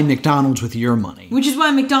to buy McDonald's with your money. Which is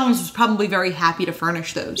why McDonald's was probably very happy to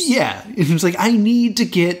furnish those. Yeah. It was like, I need to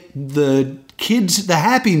get the kids the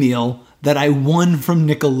Happy Meal that I won from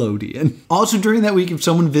Nickelodeon. Also, during that week, if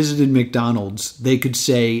someone visited McDonald's, they could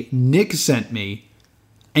say, Nick sent me,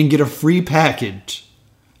 and get a free package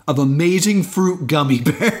of amazing fruit gummy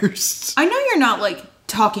bears. I know you're not, like,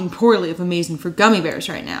 talking poorly of amazing fruit gummy bears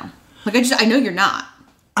right now. Like, I know you're not.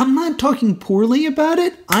 I'm not talking poorly about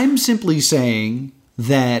it. I'm simply saying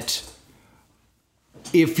that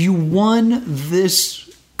if you won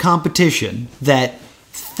this competition that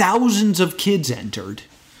thousands of kids entered,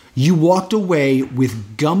 you walked away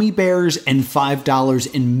with gummy bears and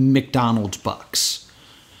 $5 in McDonald's bucks.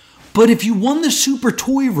 But if you won the Super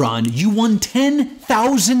Toy Run, you won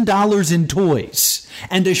 $10,000 in toys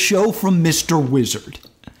and a show from Mr. Wizard.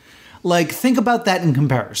 Like, think about that in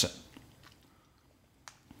comparison.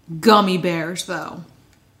 Gummy bears, though.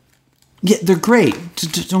 Yeah, they're great.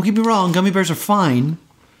 Don't get me wrong, gummy bears are fine.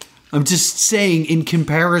 I'm just saying in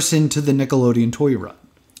comparison to the Nickelodeon Toy Run.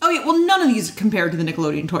 Oh, yeah, well, none of these compared to the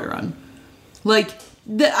Nickelodeon Toy Run. Like,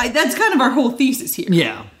 that's kind of our whole thesis here.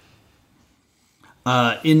 Yeah.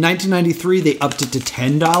 In 1993, they upped it to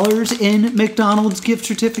 $10 in McDonald's gift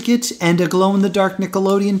certificates and a glow-in-the-dark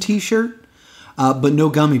Nickelodeon t-shirt, but no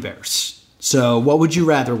gummy bears. So what would you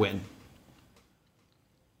rather win?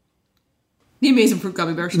 The Amazing Fruit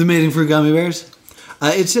Gummy Bears. The Amazing Fruit Gummy Bears.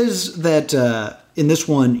 It says that in this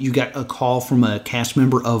one, you got a call from a cast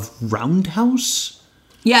member of Roundhouse.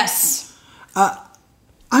 Yes.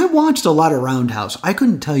 I watched a lot of Roundhouse. I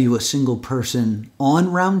couldn't tell you a single person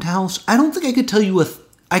on Roundhouse. I don't think I could tell you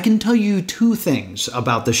I can tell you two things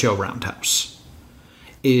about the show Roundhouse.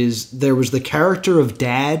 There was the character of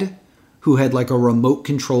Dad who had like a remote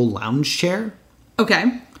control lounge chair.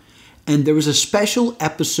 Okay. And there was a special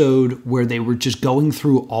episode where they were just going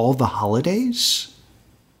through all the holidays.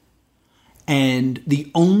 And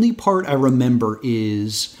the only part I remember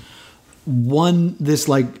is this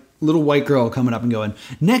like little white girl coming up and going,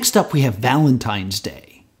 next up we have Valentine's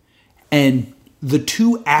Day. And the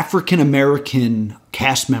two African American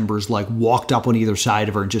cast members like walked up on either side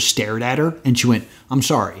of her and just stared at her. And she went, I'm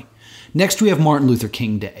sorry. Next we have Martin Luther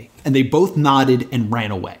King Day. And they both nodded and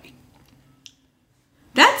ran away.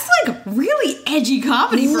 That's like really edgy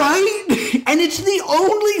comedy, right? And it's the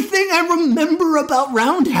only thing I remember about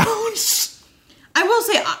Roundhouse. I will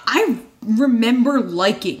say, I remember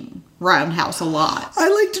liking Roundhouse a lot. I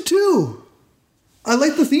liked it too. I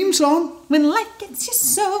like the theme song. When life gets you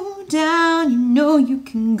so down, you know you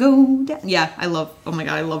can go down. Yeah, I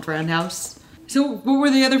loved Roundhouse. So what were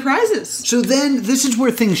the other prizes? So then this is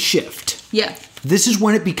where things shift. Yeah. This is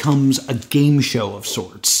when it becomes a game show of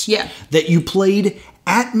sorts. Yeah. That you played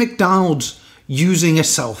at McDonald's using a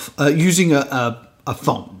phone.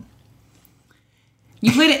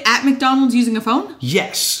 You played it at McDonald's using a phone?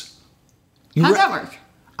 Yes. How'd that work?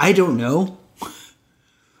 I don't know.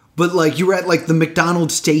 But like you were at like the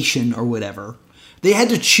McDonald's station or whatever. They had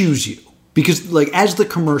to choose you. Because like as the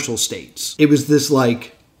commercial states, it was this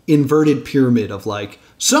like inverted pyramid of like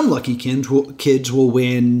some lucky kids will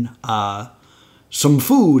win some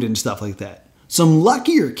food and stuff like that. Some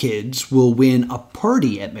luckier kids will win a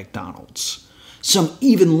party at McDonald's. Some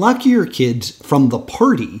even luckier kids from the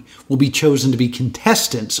party will be chosen to be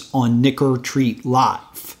contestants on Nick or Treat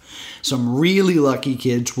Live. Some really lucky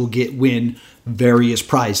kids will win various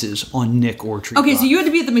prizes on Nick or Treat Okay, Live. so you had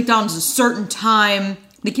to be at the McDonald's a certain time.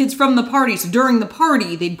 The kids from the party, so during the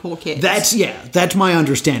party, they'd pull kids. That's my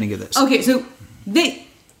understanding of this. Okay, so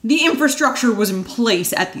the infrastructure was in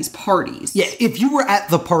place at these parties. Yeah, if you were at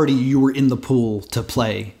the party, you were in the pool to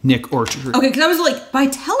play Nick or Treat. Okay, because I was like, by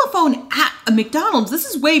telephone at a McDonald's, this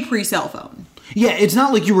is way pre-cell phone. Yeah, it's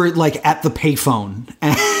not like you were like at the payphone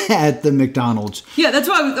at the McDonald's. Yeah, that's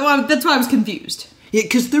why I was confused. Yeah,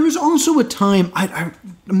 because there was also a time, I'm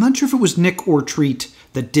not sure if it was Nick or Treat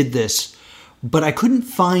that did this, but I couldn't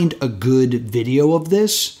find a good video of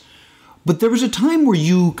this. But there was a time where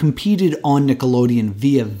you competed on Nickelodeon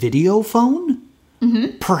via video phone. Mm-hmm.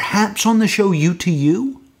 Perhaps on the show You to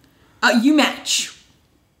You? You Match.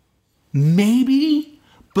 Maybe,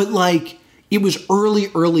 but like it was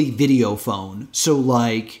early video phone, so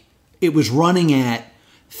like it was running at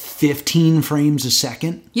 15 frames a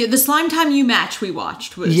second. Yeah, the Slime Time You Match we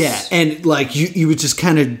watched was... Yeah, and like you would just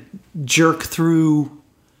kind of jerk through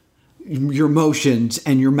your motions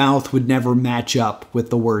and your mouth would never match up with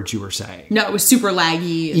the words you were saying. No, it was super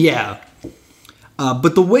laggy. Yeah.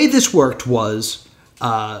 But the way this worked was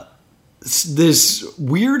this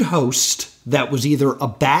weird host that was either a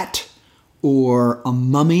bat or a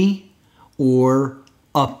mummy or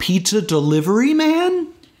a pizza delivery man.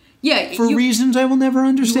 Yeah. For reasons I will never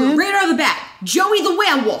understand. Right out of the bat. Joey the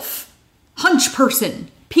Werewolf. Hunch Person.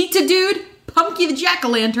 Pizza Dude. Pumpky the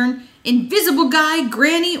Jack-O-Lantern. Invisible Guy,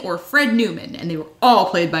 Granny, or Fred Newman. And they were all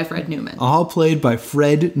played by Fred Newman. All played by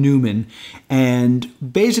Fred Newman. And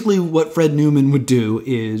basically what Fred Newman would do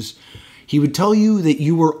is he would tell you that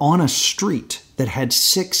you were on a street that had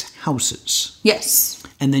 6 houses. Yes.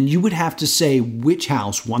 And then you would have to say which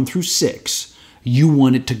house, 1 through 6, you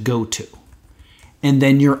wanted to go to. And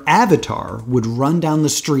then your avatar would run down the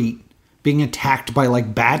street being attacked by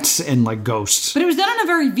like bats and like ghosts. But it was done in a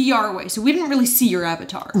very VR way, so we didn't really see your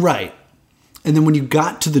avatar. Right. And then when you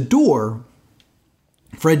got to the door,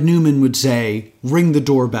 Fred Newman would say, ring the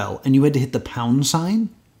doorbell, and you had to hit the pound sign.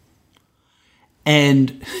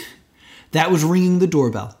 And that was ringing the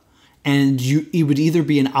doorbell. And it would either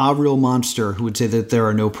be an real monster who would say that there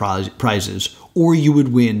are no prizes, or you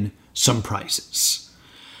would win some prizes.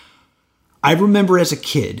 I remember as a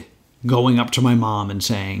kid going up to my mom and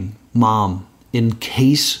saying, Mom, in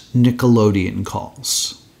case Nickelodeon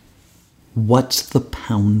calls, what's the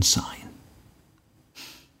pound sign?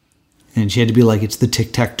 And she had to be like, it's the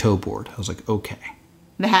tic-tac-toe board. I was like, okay.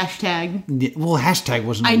 The hashtag. Yeah, well, hashtag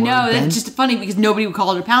wasn't a I word know, then. that's just funny because nobody would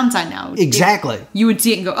call it a pound sign now. Exactly. You would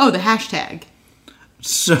see it and go, oh, the hashtag.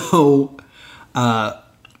 So, the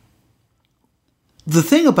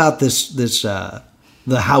thing about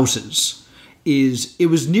the houses is it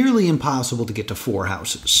was nearly impossible to get to 4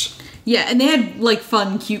 houses. Yeah, and they had like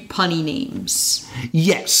fun, cute, punny names.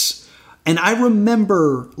 Yes. And I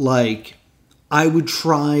remember like I would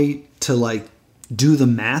try to like do the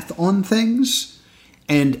math on things,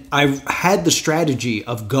 and I had the strategy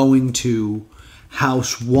of going to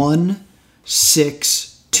house 1,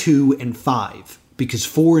 6, 2, and 5 because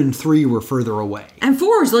 4 and 3 were further away. And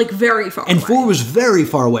 4 was like very far away. And 4 was very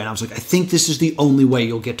far away. And I was like, I think this is the only way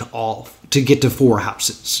you'll get to get to 4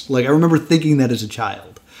 houses. Like I remember thinking that as a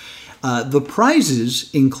child. The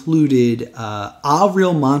prizes included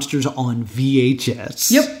Real Monsters on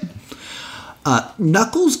VHS. Yep.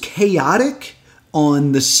 Knuckles Chaotic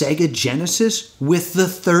on the Sega Genesis with the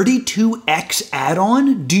 32X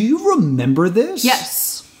add-on. Do you remember this?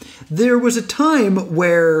 Yes. There was a time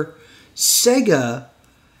where Sega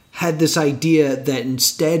had this idea that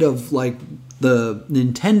instead of like the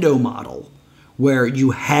Nintendo model where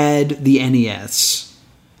you had the NES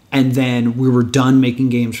and then we were done making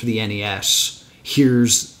games for the NES,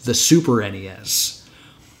 here's the Super NES,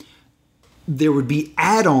 there would be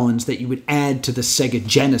add-ons that you would add to the Sega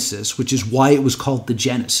Genesis, which is why it was called the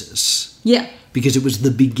Genesis. Yeah. Because it was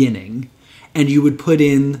the beginning. And you would put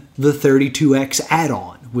in the 32X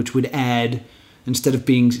add-on, which would add, instead of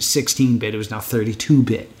being 16-bit, it was now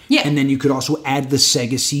 32-bit. Yeah. And then you could also add the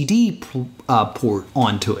Sega CD port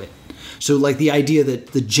onto it. So like the idea that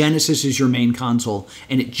the Genesis is your main console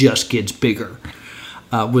and it just gets bigger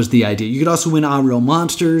was the idea. You could also win Real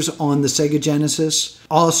Monsters on the Sega Genesis.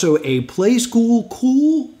 Also a Play School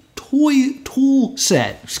Cool Toy Tool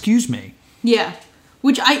set. Excuse me. Yeah.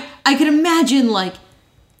 Which I could imagine like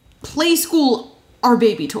Play School are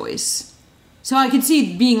baby toys. So I could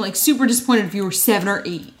see being like super disappointed if you were 7 or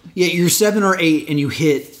 8. Yeah, you're 7 or 8 and you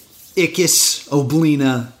hit Ickis,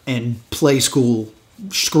 Oblina, and Play School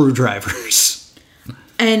screwdrivers.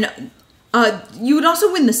 And you would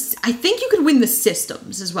also win I think you could win the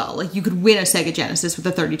systems as well. Like you could win a Sega Genesis with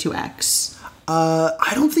a 32X.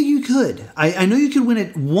 I don't think you could. I know you could win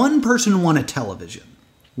it. One person won a television.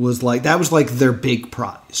 That was like their big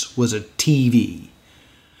prize, was a TV.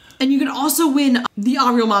 And you could also win the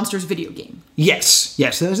Real Monsters video game. Yes.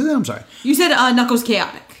 I'm sorry. You said Knuckles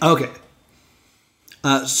Chaotic. Okay.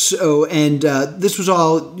 This was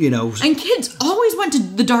all, And kids always went to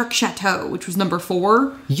the Dark Chateau, which was number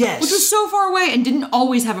 4. Yes. Which was so far away and didn't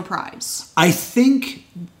always have a prize. I think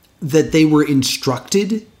that they were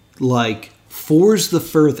instructed, like, 4's the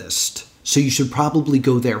furthest, so you should probably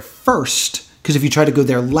go there first, because if you try to go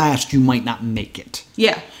there last, you might not make it.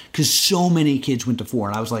 Yeah. Because so many kids went to 4,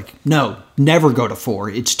 and I was like, no, never go to 4.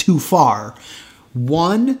 It's too far.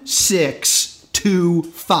 1, 6, to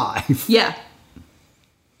 5. Yeah.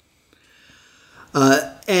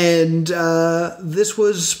 And this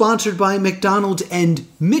was sponsored by McDonald's and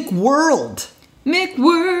McWorld.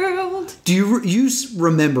 McWorld. Do you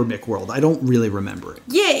remember McWorld? I don't really remember it.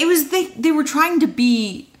 Yeah, it was they were trying to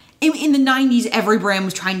be in the 90s. Every brand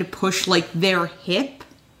was trying to push like their hip,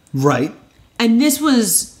 right? And this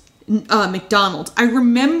was McDonald's. I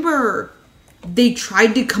remember they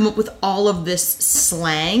tried to come up with all of this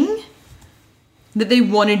slang that they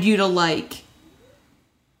wanted you to like.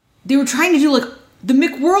 They were trying to do like the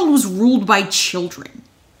McWorld was ruled by children.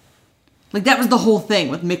 Like that was the whole thing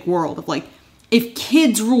with McWorld of like if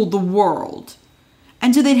kids ruled the world.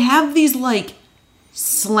 And so they'd have these like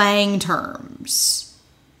slang terms.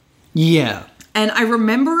 Yeah. And I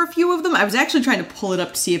remember a few of them. I was actually trying to pull it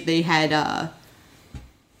up to see if they had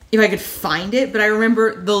if I could find it, but I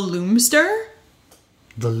remember the Loomster.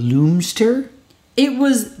 The Loomster? It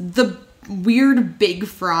was the weird big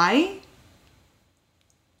fry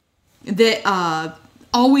that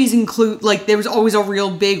always include, like, there was always a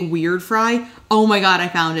real big weird fry. Oh my god, I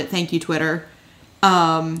found it. Thank you, Twitter.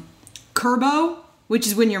 Curbo, which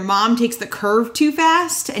is when your mom takes the curve too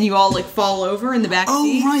fast and you all, like, fall over in the back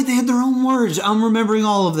seat. Oh, right, they had their own words. I'm remembering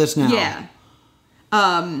all of this now. Yeah.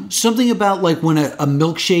 Something about, like, when a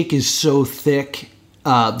milkshake is so thick,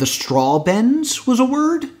 the straw bends was a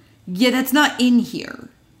word? Yeah, that's not in here.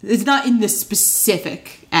 It's not in this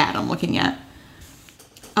specific ad I'm looking at.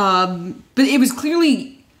 But it was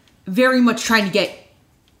clearly very much trying to get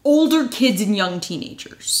older kids and young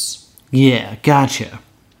teenagers. Yeah, gotcha.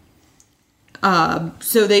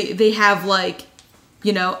 So they have like,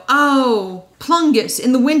 you know, oh, plungus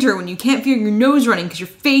in the winter when you can't feel your nose running because your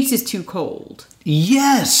face is too cold.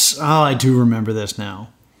 Yes! Oh, I do remember this now.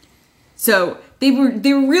 So they were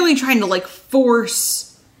really trying to like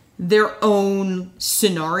force their own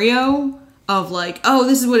scenario of like, oh,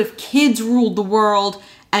 this is what if kids ruled the world,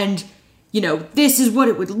 and you know, this is what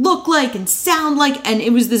it would look like and sound like, and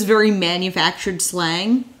it was this very manufactured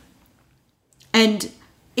slang. And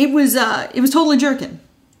it was totally jerkin'.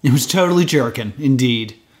 It was totally jerkin',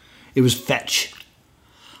 indeed. It was fetch.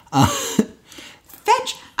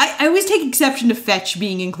 Fetch. I always take exception to fetch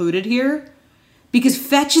being included here, because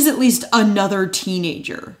fetch is at least another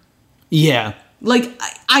teenager. Yeah. Like,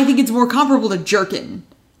 I think it's more comparable to jerkin',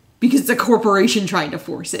 because it's a corporation trying to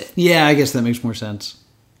force it. Yeah, I guess that makes more sense.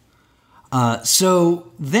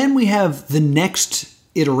 So then we have the next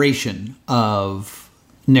iteration of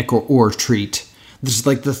Nick or Treat. This is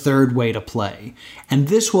like the third way to play. And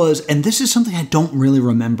this is something I don't really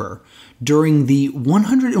remember, during the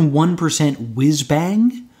 101% Whiz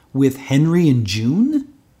Bang with Henry and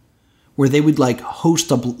June, where they would like host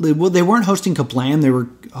they weren't hosting Kablam, they were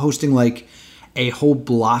hosting like a whole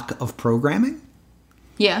block of programming.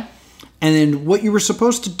 Yeah. And then what you were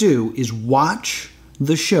supposed to do is watch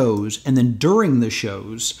the shows, and then during the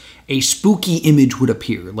shows, a spooky image would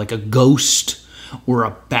appear, like a ghost or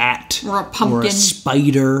a bat or a pumpkin or a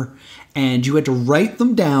spider, and you had to write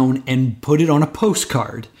them down and put it on a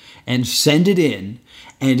postcard and send it in.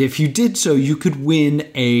 And if you did so, you could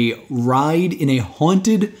win a ride in a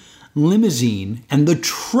haunted limousine, and the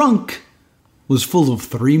trunk was full of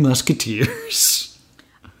Three Musketeers.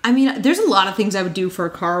 I mean, there's a lot of things I would do for a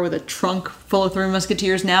car with a trunk full of Three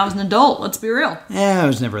Musketeers now as an adult. Let's be real. I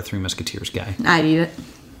was never a Three Musketeers guy. I'd eat it.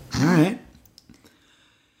 All right.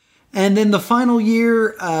 And then the final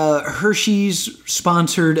year, Hershey's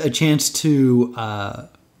sponsored a chance to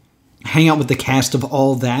hang out with the cast of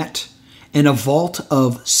All That in a vault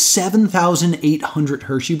of 7,800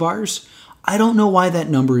 Hershey bars. I don't know why that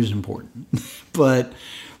number is important, but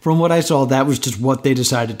from what I saw, that was just what they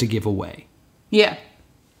decided to give away. Yeah.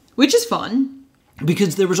 Which is fun.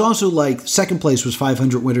 Because there was also, like, second place was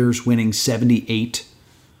 500 winners winning 78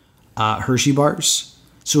 Hershey bars.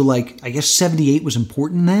 So, like, I guess 78 was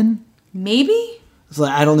important then? Maybe? So,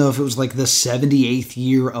 I don't know if it was, like, the 78th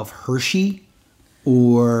year of Hershey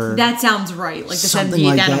or... That sounds right. Like the 78th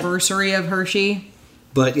like anniversary of Hershey.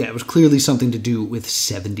 But, yeah, it was clearly something to do with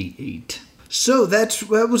 78. So, that's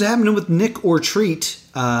what was happening with Nick or Treat.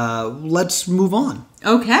 Let's move on.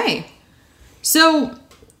 Okay. So...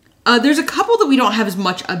 there's a couple that we don't have as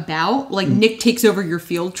much about, like Nick Takes Over Your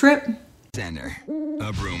Field Trip. Center,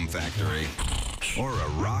 a broom factory, or a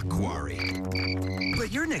rock quarry.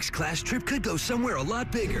 But your next class trip could go somewhere a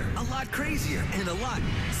lot bigger, a lot crazier, and a lot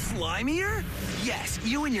slimier? Yes,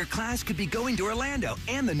 you and your class could be going to Orlando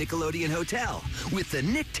and the Nickelodeon Hotel with the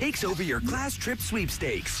Nick Takes Over Your Class Trip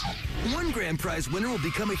sweepstakes. One grand prize winner will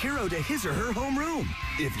become a hero to his or her homeroom.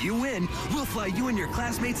 If you win, we'll fly you and your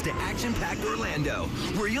classmates to action-packed Orlando,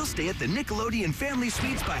 where you'll stay at the Nickelodeon Family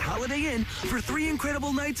Suites by Holiday Inn for 3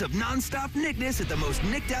 incredible nights of non-stop nickness at the most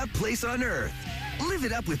nicked-out place on Earth. Live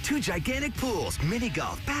it up with 2 gigantic pools, mini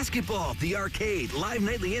golf, basketball, the arcade, live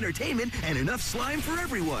nightly entertainment, and enough slime for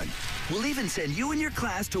everyone. We'll even send you and your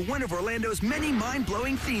class to one of Orlando's many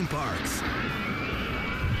mind-blowing theme parks.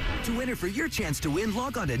 To enter for your chance to win,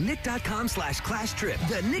 log on to nick.com/class trip.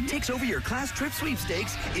 The Nick Takes Over Your Class Trip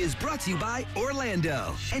sweepstakes is brought to you by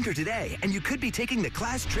Orlando. Enter today, and you could be taking the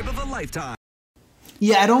class trip of a lifetime.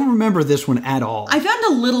 Yeah, I don't remember this one at all. I found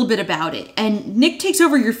a little bit about it, and Nick Takes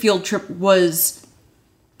Over Your Field Trip was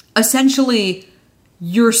essentially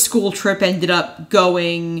your school trip ended up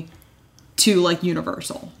going to, like,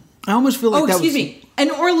 Universal. I almost feel like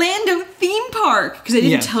an Orlando theme park, because they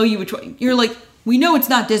didn't tell you which one. You're like, we know it's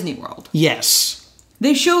not Disney World. Yes.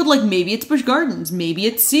 They showed, like, maybe it's Busch Gardens, maybe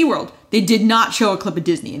it's SeaWorld. They did not show a clip of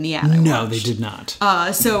Disney in the ad. No, they did not.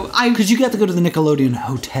 Because you got to go to the Nickelodeon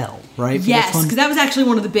Hotel, right? Yes, because that was actually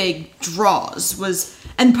one of the big draws,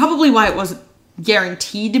 and probably why it wasn't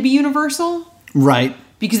guaranteed to be Universal. Right.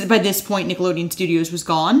 Because by this point, Nickelodeon Studios was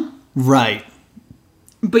gone. Right.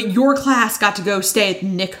 But your class got to go stay at the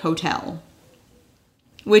Nick Hotel.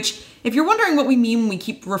 Which, if you're wondering what we mean when we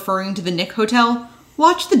keep referring to the Nick Hotel,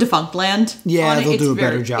 watch The Defunct Land. Yeah, they'll do a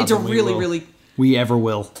better job. It's a really... We ever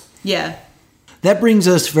will. Yeah. That brings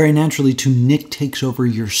us very naturally to Nick Takes Over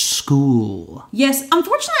Your School. Yes,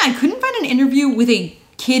 unfortunately, I couldn't find an interview with a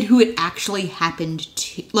kid who it actually happened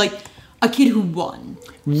to. Like, a kid who won.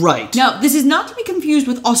 Right. Now, this is not to be confused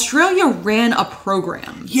with Australia ran a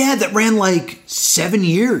program. Yeah, that ran like 7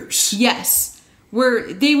 years. Yes.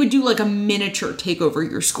 Where they would do like a miniature take over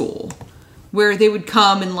your school. Where they would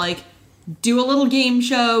come and like do a little game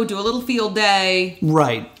show, do a little field day.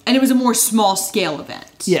 Right. And it was a more small scale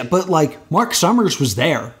event. Yeah, but like Mark Summers was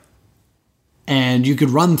there. And you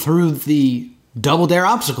could run through the Double Dare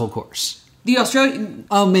obstacle course. The Australian...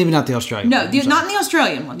 Oh, maybe not the Australian one. No, not in the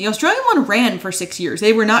Australian one. The Australian one ran for 6 years.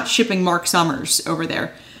 They were not shipping Mark Summers over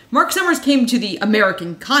there. Mark Summers came to the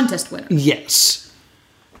American contest winner. Yes.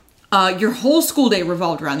 Your whole school day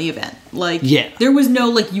revolved around the event. Like, there was no,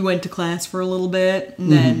 like, you went to class for a little bit,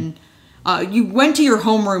 and then you went to your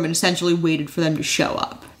homeroom and essentially waited for them to show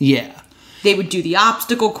up. Yeah. They would do the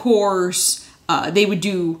obstacle course. They would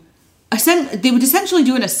essentially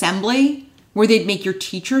do an assembly where they'd make your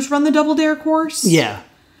teachers run the Double Dare course. Yeah.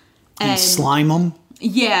 And slime them.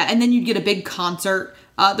 Yeah, and then you'd get a big concert.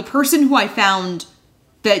 The person who I found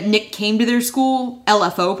that Nick came to their school,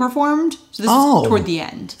 LFO performed. So this is toward the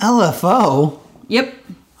end. LFO? Yep.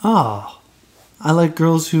 Oh. I like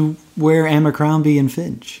girls who wear Abercrombie and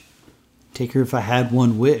Finch. Take her if I had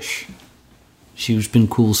one wish. She's been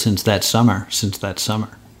cool since that summer.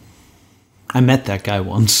 I met that guy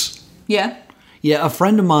once. Yeah? Yeah, a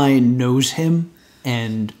friend of mine knows him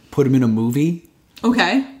and put him in a movie.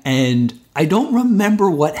 Okay. And I don't remember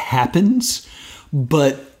what happens,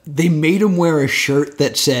 but they made him wear a shirt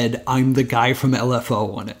that said, "I'm the guy from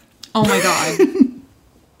LFO" on it. Oh my god.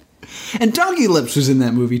 And Doggy Lips was in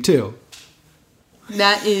that movie too.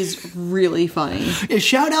 That is really funny. A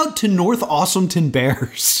shout out to North Awesometon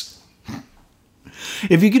Bears.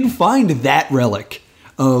 If you can find that relic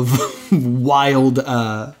of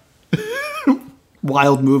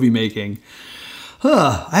wild movie making.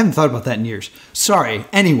 I haven't thought about that in years. Sorry.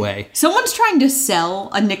 Anyway. Someone's trying to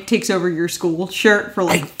sell a Nick Takes Over Your School shirt for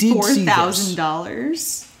like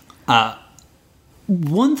 $4,000.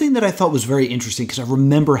 One thing that I thought was very interesting, because I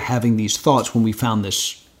remember having these thoughts when we found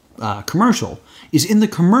this commercial, is in the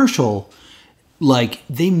commercial, like,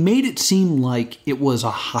 they made it seem like it was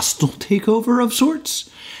a hostile takeover of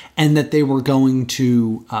sorts, and that they were going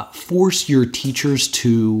to force your teachers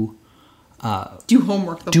to do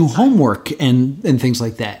homework and things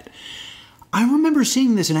like that. I remember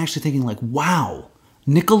seeing this and actually thinking like, wow,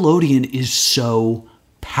 Nickelodeon is so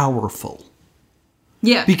powerful.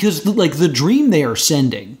 Yeah. Because the dream they are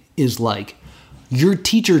sending is like, your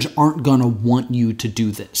teachers aren't going to want you to do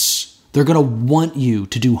this. They're going to want you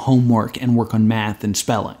to do homework and work on math and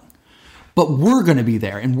spelling. But we're going to be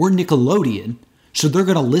there, and we're Nickelodeon, so they're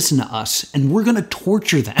going to listen to us, and we're going to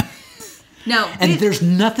torture them. Now, and there's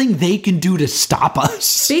nothing they can do to stop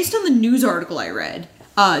us. Based on the news article I read,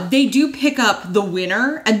 they do pick up the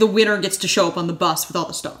winner, and the winner gets to show up on the bus with all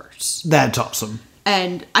the stars. That's awesome.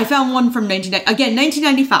 And I found one from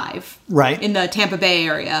 1995. Right. In the Tampa Bay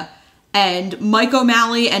area. And Mike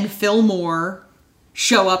O'Malley and Phil Moore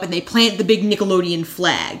show up and they plant the big Nickelodeon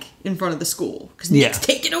flag in front of the school. Because Nick's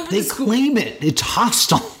taking over the school. They claim it. It's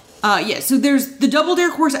hostile. So there's the Double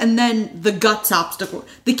Dare course and then the Guts obstacle.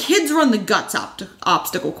 The kids run the Guts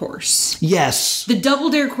obstacle course. Yes. The Double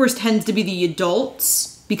Dare course tends to be the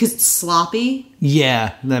adults because it's sloppy.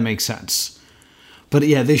 Yeah, that makes sense. But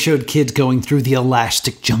yeah, they showed kids going through the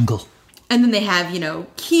elastic jungle. And then they have,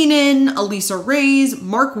 Keenan, Elisa Reyes,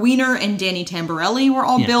 Mark Wiener, and Danny Tamborelli were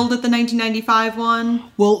all billed at the 1995 one.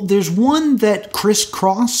 Well, there's one that Chris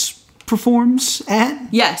Cross performs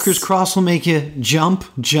at. Yes. Chris Cross will make you jump.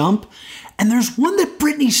 And there's one that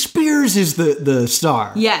Britney Spears is the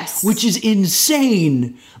star. Yes. Which is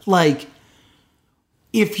insane. Like,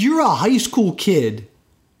 if you're a high school kid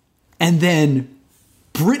and then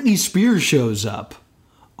Britney Spears shows up,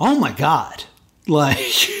 oh my God. Like...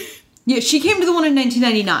 Yeah, she came to the one in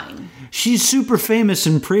 1999. She's super famous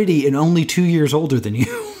and pretty and only 2 years older than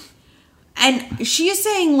you. And she is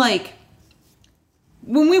saying, like,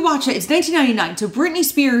 when we watch it, it's 1999, so Britney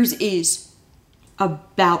Spears is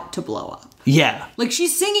about to blow up. Yeah. Like,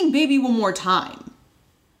 she's singing Baby One More Time.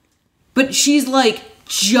 But she's, like,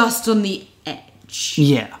 just on the edge.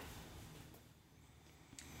 Yeah.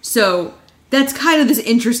 So, that's kind of this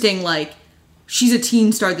interesting, like, she's a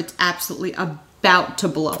teen star that's absolutely about to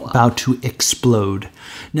blow up. About to explode.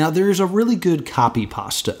 Now, there's a really good copy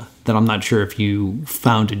pasta that I'm not sure if you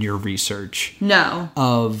found in your research. No.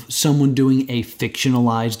 Of someone doing a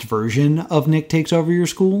fictionalized version of Nick Takes Over Your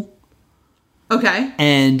School. Okay.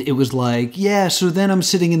 And it was like, yeah, so then I'm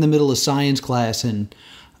sitting in the middle of science class and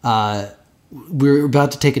we're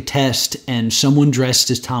about to take a test and someone dressed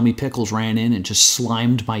as Tommy Pickles ran in and just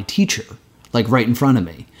slimed my teacher, like right in front of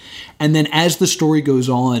me. And then as the story goes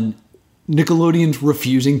on, Nickelodeon's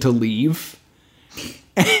refusing to leave.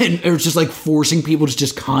 And it's just like forcing people to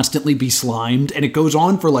just constantly be slimed. And it goes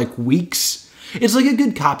on for like weeks. It's like a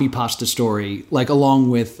good copy pasta story, like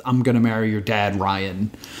along with I'm Gonna Marry Your Dad,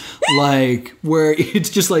 Ryan. Like, where it's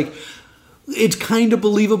just like, it's kind of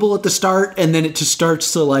believable at the start. And then it just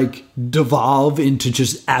starts to like devolve into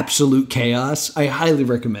just absolute chaos. I highly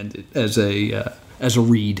recommend it as a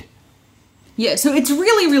read. Yeah, so it's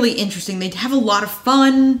really, really interesting. They have a lot of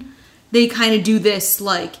fun. They kind of do this,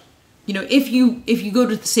 like, if you go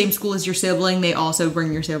to the same school as your sibling, they also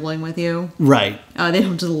bring your sibling with you. Right. They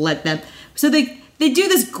don't just let them. So they do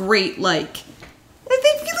this great, like,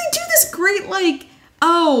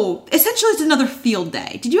 essentially it's another field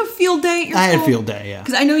day. Did you have field day at your school? I had field day, yeah.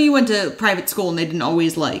 Because I know you went to private school and they didn't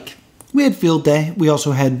always, like... We had field day. We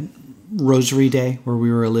also had rosary day, where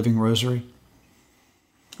we were a living rosary.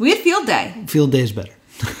 We had field day. Field day is better.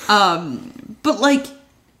 But, like...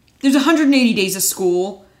 There's 180 days of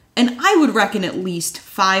school, and I would reckon at least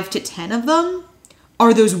 5 to 10 of them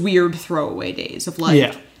are those weird throwaway days of,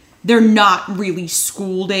 like, they're not really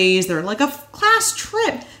school days, they're like a class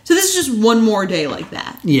trip. So this is just one more day like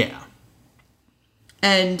that. Yeah.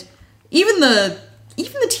 And even the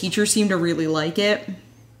teachers seem to really like it.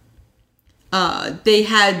 They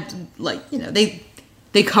had, like,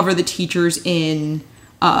 they cover the teachers in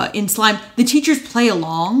slime. The teachers play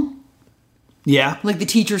along. Yeah. Like, the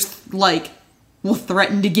teachers, like, will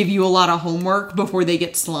threaten to give you a lot of homework before they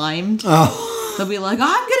get slimed. Oh. They'll be like,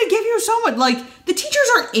 I'm gonna give you so much. Like, the teachers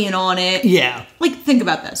are in on it. Yeah. Like, think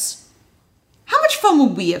about this. How much fun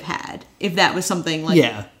would we have had if that was something like...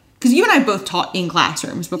 Yeah. Because you and I both taught in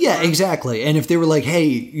classrooms before. Yeah, exactly. And if they were like, hey,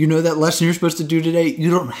 you know that lesson you're supposed to do today?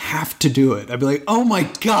 You don't have to do it. I'd be like, oh my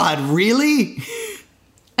God, really?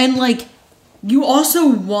 And, like, you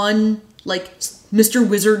also won, like... Mr.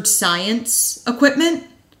 Wizard science equipment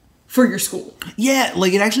for your school. Yeah,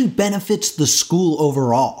 like it actually benefits the school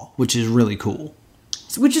overall, which is really cool.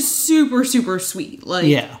 Which is super, super sweet.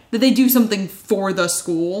 Like, that they do something for the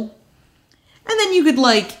school. And then you could,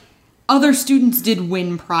 like, other students did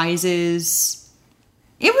win prizes.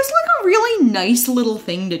 It was like a really nice little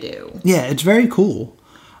thing to do. Yeah, it's very cool.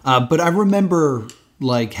 But I remember,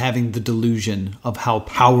 like, having the delusion of how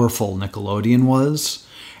powerful Nickelodeon was.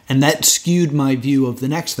 And that skewed my view of the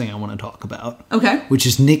next thing I want to talk about. Okay. Which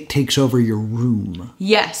is Nick Takes Over Your Room.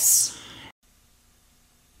 Yes.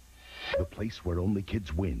 The place where only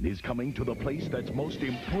kids win is coming to the place that's most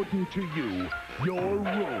important to you, your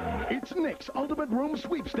room. It's Nick's Ultimate Room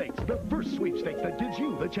Sweepstakes, the first sweepstakes that gives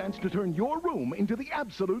you the chance to turn your room into the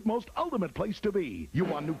absolute most ultimate place to be. You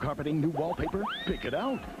want new carpeting, new wallpaper? Pick it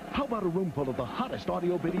out. How about a room full of the hottest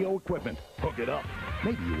audio-video equipment? Hook it up.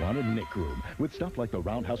 Maybe you want a Nick room with stuff like the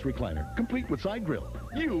roundhouse recliner, complete with side grill.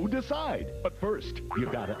 You decide. But first, you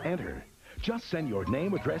gotta enter. Just send your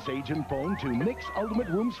name, address, age, and phone to Nick's Ultimate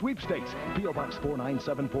Room Sweepstakes, P.O. Box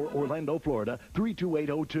 4974, Orlando, Florida,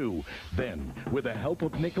 32802. Then, with the help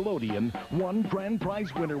of Nickelodeon, one grand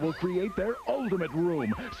prize winner will create their ultimate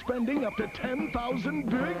room, spending up to 10,000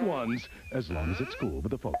 big ones, as long as it's cool with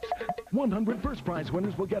the folks. 100 first prize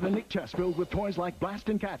winners will get a Nick chest filled with toys like Blast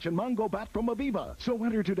and Catch and Mongo Bat from Aviva. So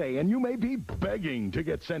enter today, and you may be begging to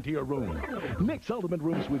get sent to your room. Nick's Ultimate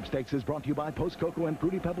Room Sweepstakes is brought to you by Post Coco and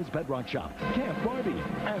Fruity Pebbles Bedrock Shop, Camp Barbie,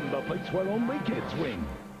 and the place where only kids win.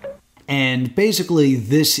 And basically,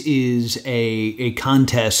 this is a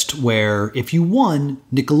contest where if you won,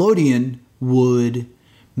 Nickelodeon would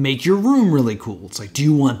make your room really cool. It's like, do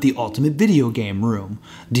you want the ultimate video game room?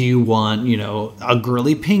 Do you want, a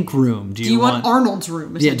girly pink room? Do you want Arnold's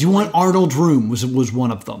room? Yeah, do you want Arnold's room was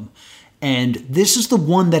one of them. And this is the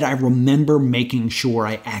one that I remember making sure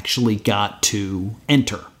I actually got to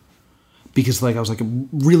enter. Because I was like, I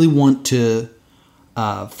really want to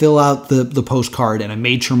fill out the postcard, and I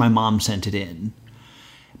made sure my mom sent it in.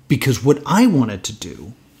 Because what I wanted to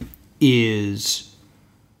do is,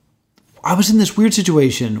 I was in this weird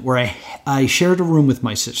situation where I shared a room with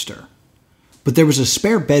my sister. But there was a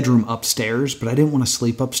spare bedroom upstairs, but I didn't want to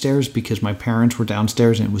sleep upstairs because my parents were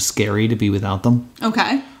downstairs and it was scary to be without them.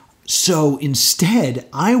 Okay. So instead,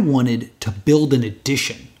 I wanted to build an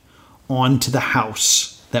addition onto the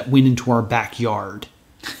house that went into our backyard.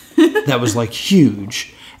 That was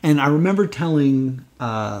huge. And I remember telling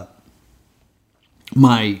my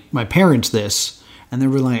parents this, and they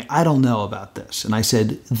were like, I don't know about this. And I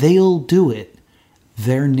said, they'll do it.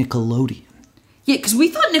 They're Nickelodeon. Yeah, because we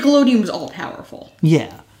thought Nickelodeon was all powerful.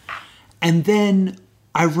 Yeah. And then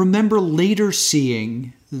I remember later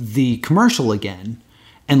seeing the commercial again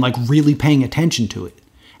and really paying attention to it.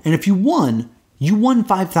 And if you won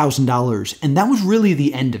 $5,000, and that was really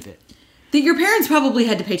the end of it. That your parents probably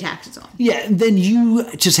had to pay taxes on. Yeah, and then you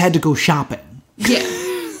just had to go shopping. Yeah.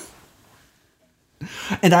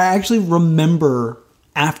 And I actually remember,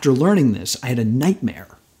 after learning this, I had a nightmare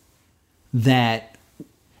that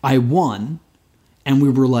I won, and we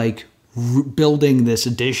were building this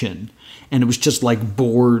addition, and it was just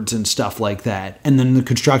boards and stuff like that. And then the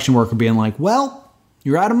construction worker being like, well,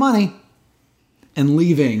 you're out of money. And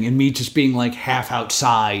leaving, and me just being half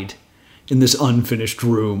outside in this unfinished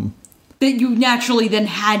room. That you naturally then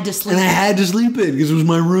had to sleep in. And I had to sleep in because it was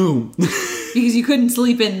my room. Because you couldn't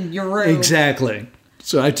sleep in your room. Exactly.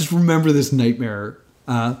 So I just remember this nightmare.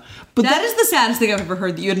 But that is the saddest thing I've ever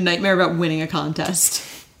heard, that you had a nightmare about winning a contest.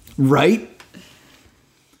 Right?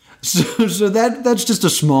 So that's just a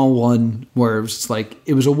small one where it was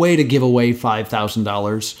it was a way to give away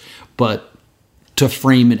 $5,000, but to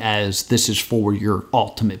frame it as this is for your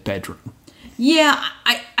ultimate bedroom. Yeah,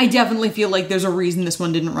 I definitely feel like there's a reason this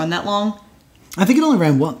one didn't run that long. I think it only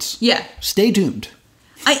ran once. Yeah. Stay tuned.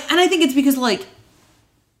 I think it's because,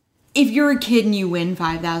 if you're a kid and you win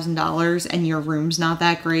 $5,000 and your room's not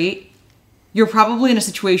that great, you're probably in a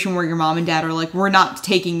situation where your mom and dad are like, we're not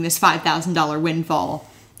taking this $5,000 windfall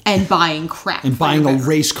and buying crap. And buying a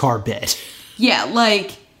race car bed. Yeah,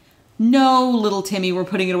 no, little Timmy, we're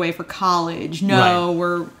putting it away for college. No, right.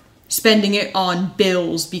 We're spending it on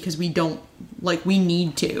bills because we don't, we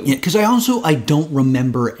need to. Yeah, because I don't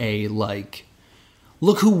remember a,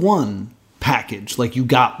 look who won package you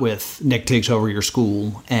got with Nick Takes Over Your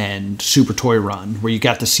School and Super Toy Run, where you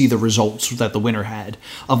got to see the results that the winner had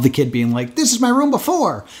of the kid being this is my room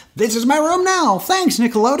before, this is my room now, thanks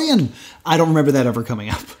Nickelodeon. I don't remember that ever coming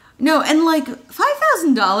up. No, and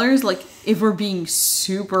 $5,000, if we're being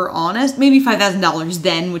super honest, maybe $5,000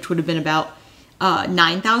 then, which would have been about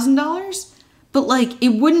 $9,000. But it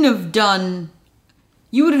wouldn't have done.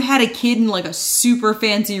 You would have had a kid in a super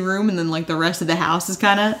fancy room, and then the rest of the house is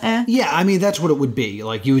kind of eh. Yeah, I mean that's what it would be.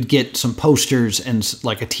 You would get some posters and a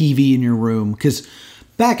TV in your room, because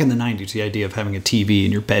back in the 90s, the idea of having a TV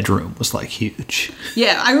in your bedroom was huge.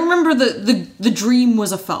 Yeah, I remember the dream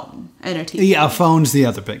was a phone and a TV. Yeah, a phone's the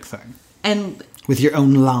other big thing. And with your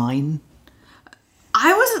own line.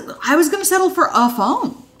 I was going to settle for a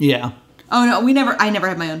phone. Yeah. Oh no, I never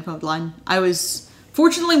had my own phone line.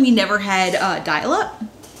 Fortunately we never had dial-up.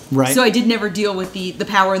 Right. So I did never deal with the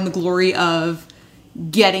power and the glory of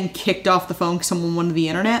getting kicked off the phone because someone wanted the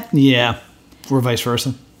internet. Yeah. Or vice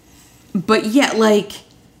versa. But yeah,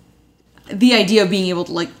 the idea of being able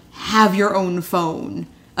to have your own phone.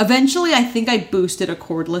 Eventually I think I boosted a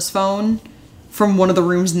cordless phone from one of the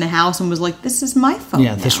rooms in the house and was this is my phone.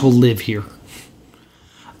 Yeah, this will live here.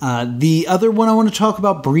 The other one I want to talk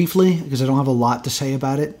about briefly, because I don't have a lot to say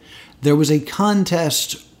about it, there was a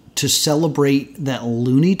contest to celebrate that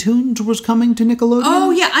Looney Tunes was coming to Nickelodeon.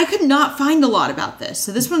 Oh yeah, I could not find a lot about this.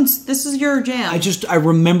 So this is your jam. I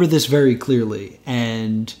remember this very clearly,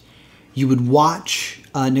 and you would watch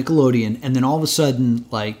Nickelodeon, and then all of a sudden,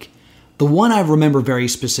 like, the one I remember very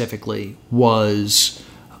specifically was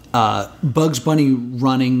Bugs Bunny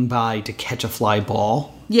running by to catch a fly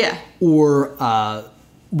ball. Yeah. Or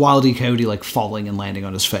Wile E. Coyote, like, falling and landing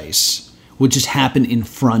on his face, would just happen in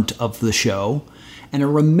front of the show. And I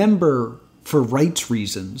remember, for rights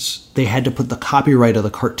reasons, they had to put the copyright of the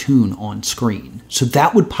cartoon on screen. So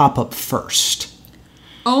that would pop up first.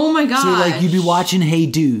 Oh my gosh. So, like, you'd be watching Hey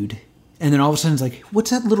Dude, and then all of a sudden it's like,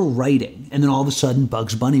 what's that little writing? And then all of a sudden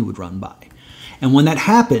Bugs Bunny would run by. And when that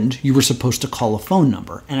happened, you were supposed to call a phone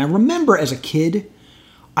number. And I remember as a kid,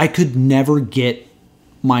 I could never get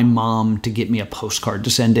my mom to get me a postcard to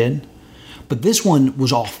send in. But this one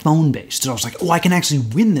was all phone-based. So I was like, I can actually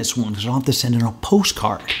win this one because I don't have to send in a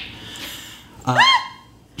postcard.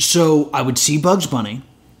 So I would see Bugs Bunny,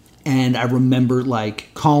 and I remember,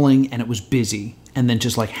 like, calling, and it was busy, and then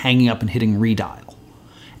just, like, hanging up and hitting redial.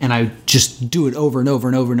 And I would just do it over and over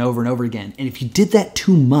and over and over and over again. And if you did that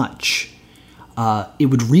too much, it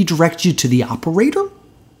would redirect you to the operator.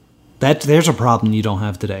 There's a problem you don't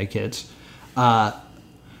have today, kids.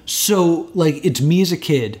 So, like, it's me as a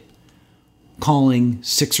kid calling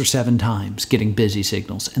 6 or 7 times, getting busy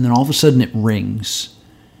signals, and then all of a sudden it rings,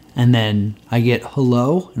 and then I get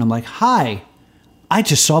hello, and I'm like, hi, I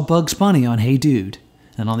just saw Bugs Bunny on Hey Dude,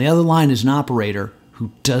 and on the other line is an operator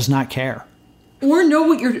who does not care. Or know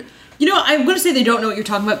what you're... I'm going to say they don't know what you're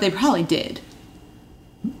talking about. They probably did.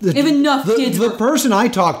 If enough kids The person I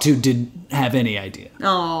talked to didn't have any idea.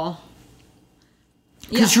 Oh.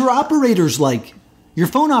 Because your operator's like... Your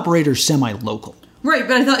phone operator's semi-local. Right,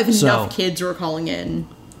 but I thought if enough kids were calling in.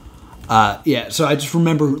 So I just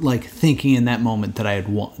remember, like, thinking in that moment that I had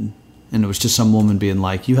won. And it was just some woman being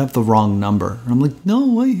like, you have the wrong number. And I'm like,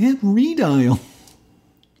 no, I hit redial.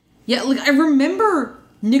 Yeah, like, I remember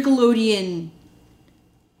Nickelodeon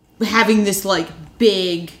having this, like,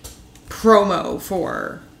 big promo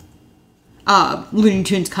for Looney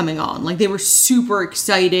Tunes coming on. Like, they were super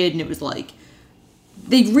excited, and it was like...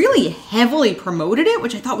 They really heavily promoted it,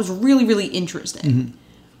 which I thought was really, really interesting.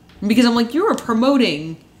 Mm-hmm. Because I'm like, you were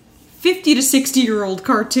promoting 50 to 60-year-old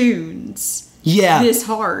cartoons this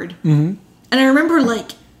hard. Mm-hmm. And I remember,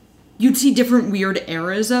 like, you'd see different weird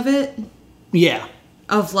eras of it. Yeah.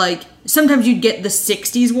 Of, like, sometimes you'd get the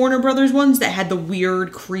 60s Warner Brothers ones that had the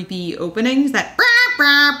weird, creepy openings. That...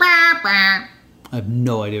 I have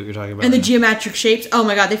no idea what you're talking about. And the geometric shapes. Oh,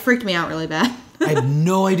 my God, they freaked me out really bad. I have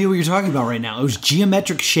no idea what you're talking about right now. It was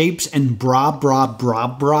geometric shapes and bra. I'm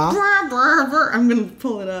going to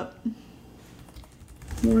pull it up.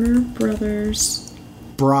 Warner Brothers.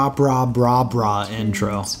 Bra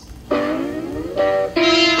intro.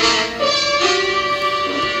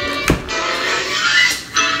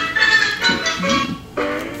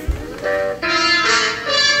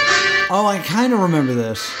 Oh, I kind of remember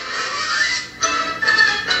this.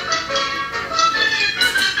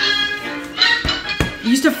 It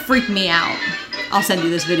used to freak me out. I'll send you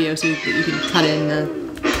this video so that you can cut in the...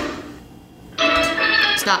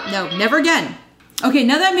 Stop. No, never again. Okay,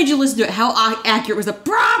 now that I made you listen to it, how accurate was the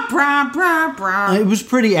bra? It was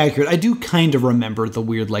pretty accurate. I do kind of remember the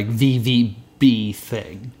weird, like, VVB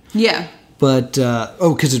thing. Yeah. But,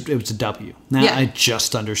 because it was a W. Now I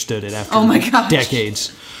just understood it after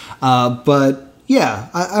decades. But, yeah,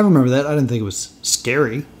 I remember that. I didn't think it was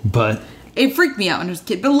scary, but... It freaked me out when I was a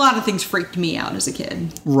kid, but a lot of things freaked me out as a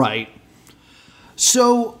kid. Right.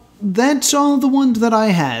 So, that's all the ones that I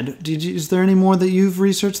had. Is there any more that you've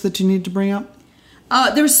researched that you need to bring up?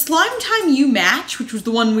 There was Slime Time You Match, which was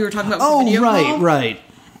the one we were talking about with the video call. Right.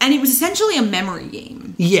 And it was essentially a memory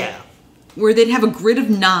game. Yeah. Where they'd have a grid of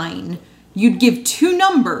 9. You'd give 2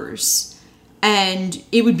 numbers, and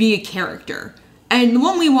it would be a character. And the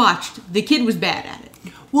one we watched, the kid was bad at it.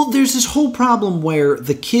 Well, there's this whole problem where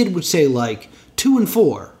the kid would say, like, 2 and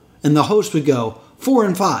 4, and the host would go, 4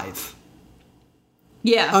 and 5.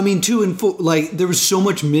 Yeah. I mean, 2 and 4, like, there was so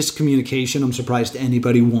much miscommunication, I'm surprised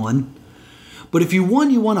anybody won. But if you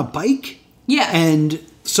won a bike. Yeah. And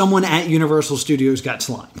someone at Universal Studios got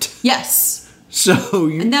slimed. Yes. So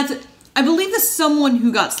And that's... I believe the someone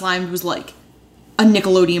who got slimed was, like, a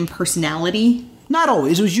Nickelodeon personality. Not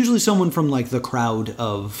always. It was usually someone from, like, the crowd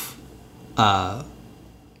of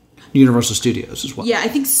Universal Studios as well. Yeah, I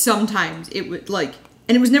think sometimes it would, like...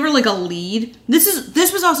 And it was never, like, a lead. This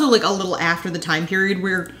was also, like, a little after the time period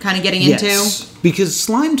we're kind of getting into. Because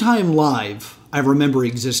Slime Time Live, I remember,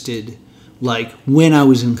 existed, like, when I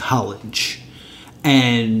was in college.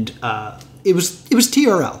 And it was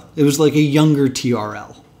TRL. It was like a younger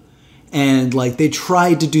TRL. And like they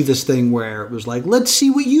tried to do this thing where it was like, let's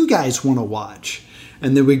see what you guys want to watch.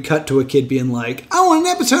 And then we'd cut to a kid being like, I want an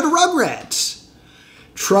episode of Rugrats.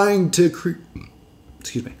 Trying to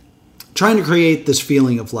create this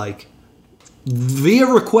feeling of like, via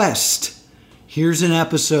request, here's an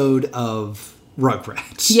episode of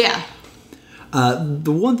Rugrats. Yeah.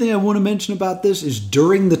 The one thing I want to mention about this is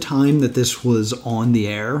during the time that this was on the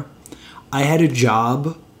air, I had a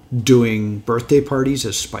job doing birthday parties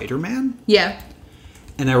as Spider-Man. Yeah.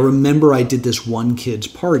 And I remember I did this one kid's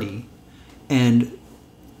party, and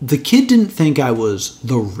the kid didn't think I was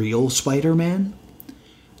the real Spider-Man.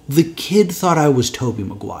 The kid thought I was Tobey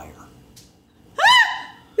Maguire.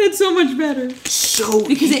 That's so much better.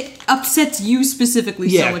 Because it upsets you specifically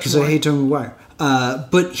so much more. Yeah, because I hate Tobey Maguire.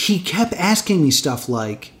 But he kept asking me stuff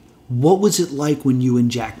like, what was it like when you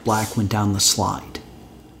and Jack Black went down the slide?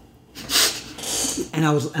 And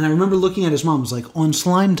I remember looking at his mom, I was like, on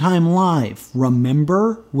Slime Time Live,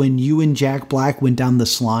 remember when you and Jack Black went down the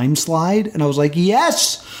slime slide? And I was like,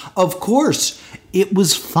 yes, of course. It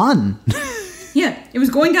was fun. Yeah, it was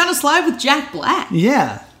going down a slide with Jack Black.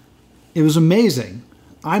 Yeah, it was amazing.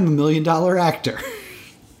 I'm $1 million actor.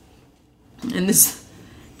 And that's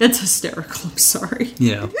hysterical, I'm sorry.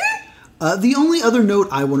 Yeah. The only other note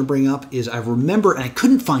I want to bring up is I remember, and I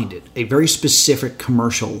couldn't find it, a very specific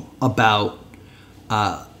commercial about,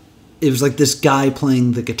 it was like this guy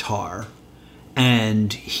playing the guitar,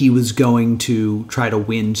 and he was going to try to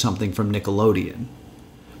win something from Nickelodeon.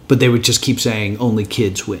 But they would just keep saying, only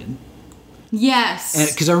kids win.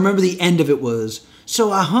 Yes. Because I remember the end of it was,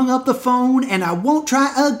 so I hung up the phone and I won't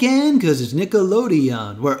try again because it's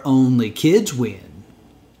Nickelodeon where only kids win.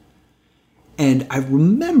 And I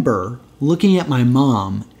remember looking at my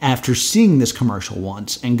mom after seeing this commercial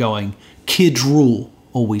once and going, kids rule,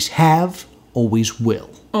 always have, always will.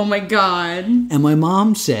 Oh my God. And my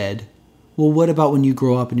mom said, well, what about when you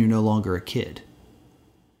grow up and you're no longer a kid?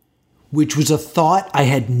 Which was a thought I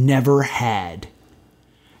had never had.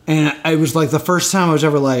 And it was like the first time I was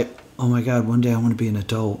ever like, oh my God, one day I want to be an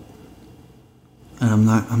adult. And I'm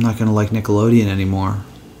not going to like Nickelodeon anymore.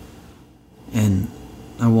 And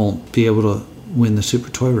I won't be able to win the Super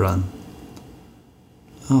Toy Run.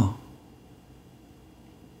 Oh.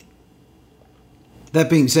 That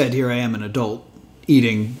being said, here I am, an adult,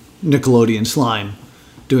 eating Nickelodeon slime,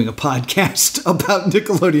 doing a podcast about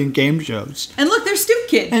Nickelodeon game shows. And look, there's Stoop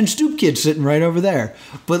Kid. And Stoop Kid sitting right over there.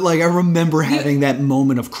 But like, I remember having that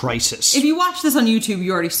moment of crisis. If you watch this on YouTube,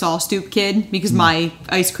 you already saw Stoop Kid, because my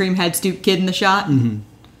ice cream had Stoop Kid in the shot. Mm-hmm.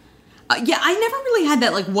 Yeah, I never really had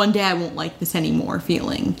that, like, one day I won't like this anymore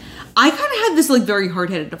feeling. I kind of had this, like, very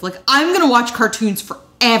hard-headed of, like, I'm going to watch cartoons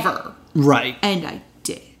forever. Right. And I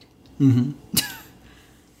did. Mm-hmm.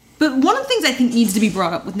 But one of the things I think needs to be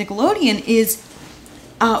brought up with Nickelodeon is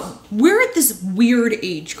we're at this weird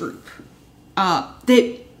age group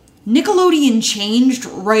that Nickelodeon changed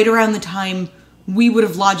right around the time we would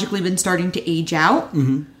have logically been starting to age out.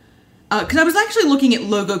 Mm-hmm. Because I was actually looking at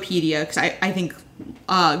Logopedia, because I think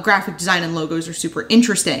graphic design and logos are super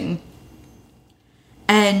interesting.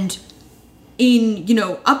 And in,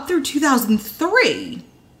 up through 2003,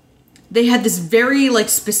 they had this very, like,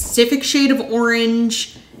 specific shade of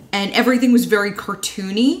orange, and everything was very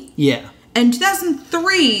cartoony. Yeah. And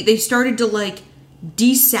 2003, they started to, like,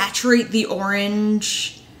 desaturate the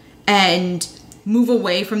orange and move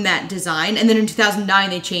away from that design. And then in 2009,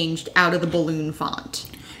 they changed out of the balloon font.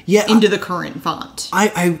 Yeah, into the current font.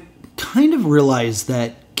 I kind of realized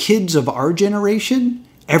that kids of our generation,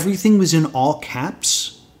 everything was in all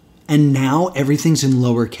caps, and now everything's in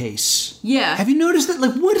lowercase. Yeah. Have you noticed that?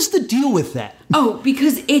 Like, what is the deal with that? Oh,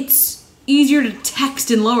 because it's easier to text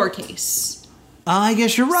in lowercase. I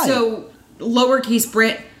guess you're right. So, lowercase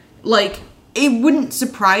print, like, it wouldn't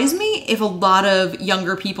surprise me if a lot of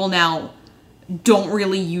younger people now don't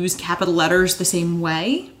really use capital letters the same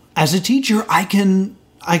way. As a teacher, I can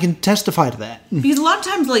testify to that. Because a lot of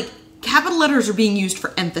times, like, capital letters are being used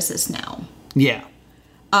for emphasis now. Yeah.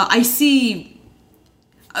 I see...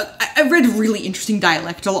 I read a really interesting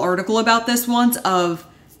dialectal article about this once of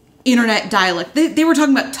internet dialect. They were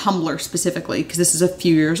talking about Tumblr specifically, because this is a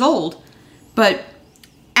few years old. But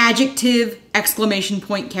adjective, exclamation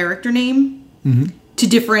point, character name, to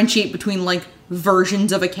differentiate between, like,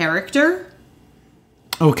 versions of a character.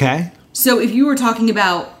 Okay. So if you were talking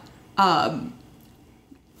about...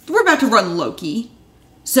 we're about to run Loki.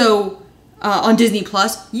 So, on Disney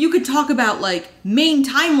Plus, you could talk about, like, main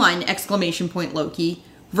timeline, exclamation point Loki,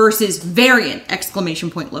 versus variant, exclamation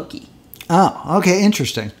point Loki. Oh, okay,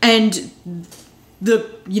 interesting. And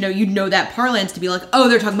you'd know that parlance to be like, oh,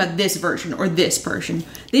 they're talking about this version or this version.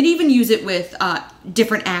 They'd even use it with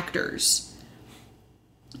different actors.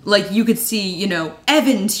 Like, you could see,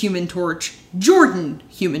 Evan's Human Torch, Jordan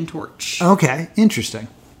Human Torch. Okay, interesting.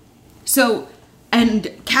 So,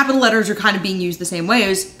 and capital letters are kind of being used the same way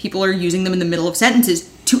as people are using them in the middle of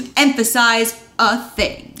sentences to emphasize a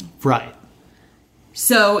thing. Right.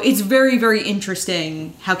 So, it's very, very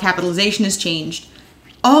interesting how capitalization has changed.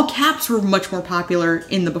 All caps were much more popular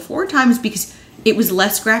in the before times because it was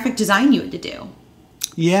less graphic design you had to do.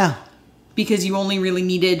 Yeah. Because you only really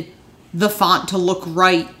needed the font to look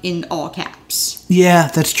right in all caps. Yeah,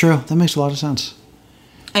 that's true. That makes a lot of sense.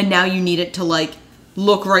 And now you need it to,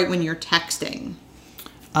 look right when you're texting.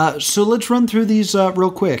 So let's run through these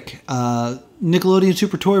real quick. Nickelodeon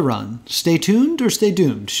Super Toy Run. Stay tuned or stay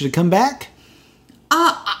doomed? Should it come back?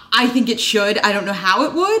 I think it should. I don't know how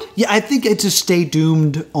it would. Yeah, I think it's a stay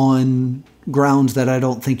doomed on grounds that I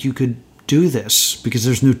don't think you could do this because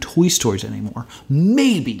there's no Toy Stories anymore.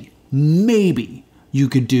 Maybe you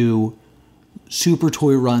could do Super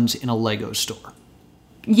Toy Runs in a Lego store.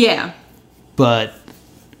 Yeah. But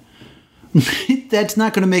that's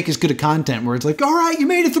not going to make as good a content where it's like, all right, you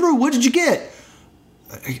made it through. What did you get?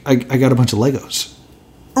 I got a bunch of Legos.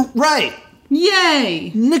 Right.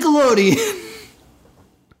 Yay. Nickelodeon.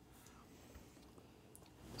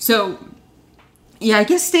 So, yeah, I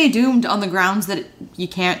guess stay doomed on the grounds that you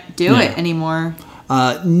can't do it anymore.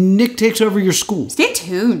 Nick takes over your school. Stay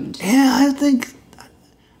tuned. Yeah, I think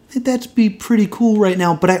that'd be pretty cool right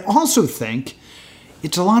now. But I also think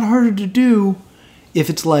it's a lot harder to do if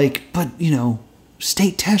it's like, but,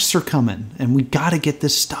 state tests are coming and we got to get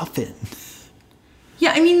this stuff in.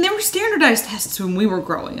 Yeah, I mean, there were standardized tests when we were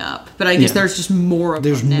growing up, but I guess there's just more of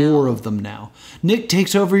them now. There's more of them now. Nick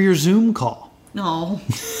takes over your Zoom call. Oh.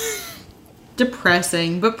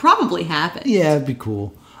 Depressing, but probably happened. Yeah, it'd be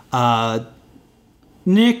cool.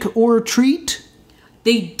 Nick or Treat?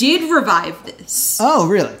 They did revive this. Oh,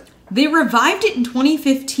 really? They revived it in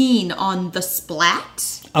 2015 on The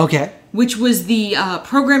Splat. Okay. Which was the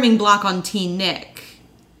programming block on Teen Nick,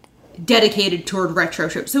 dedicated toward retro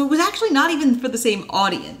shows. So it was actually not even for the same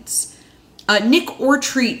audience. Nick or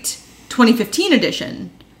Treat 2015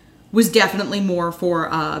 edition was definitely more for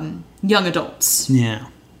young adults. Yeah.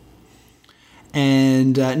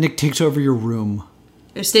 And Nick takes over your room.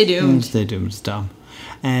 Stay doomed. Stay doomed. It's dumb.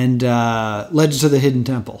 And Legends of the Hidden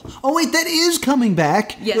Temple. Oh, wait, that is coming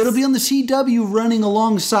back. Yes. It'll be on the CW running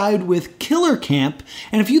alongside with Killer Camp.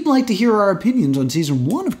 And if you'd like to hear our opinions on Season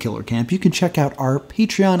 1 of Killer Camp, you can check out our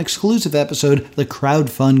Patreon-exclusive episode, The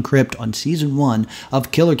Crowdfund Crypt, on Season 1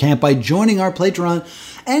 of Killer Camp by joining our Patreon.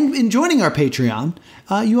 And in joining our Patreon,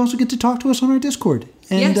 you also get to talk to us on our Discord.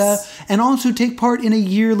 And, and also take part in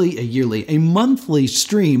a monthly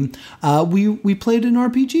stream. We played an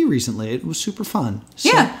RPG recently. It was super fun. So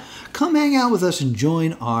yeah. Come hang out with us and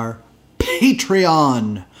join our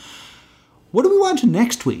Patreon. What are we watching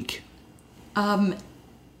next week?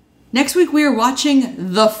 Next week we are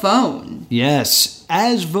watching The Phone. Yes,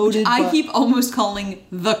 as voted by... I keep almost calling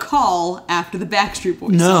The Call after the Backstreet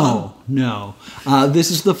Boys song. No.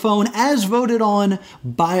 This is The Phone as voted on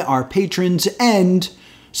by our patrons and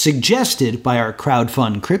suggested by our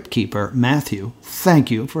crowdfund crypt keeper, Matthew. Thank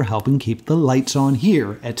you for helping keep the lights on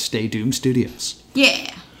here at Stay Doomed Studios.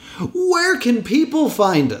 Yeah. Where can people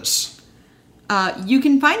find us? You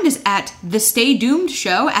can find us at The Stay Doomed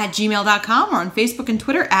Show at gmail.com or on Facebook and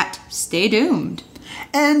Twitter at Stay Doomed.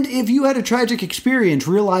 And if you had a tragic experience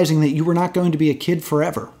realizing that you were not going to be a kid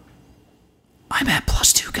forever, I'm at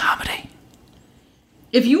 +2 Comedy.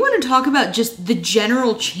 If you want to talk about just the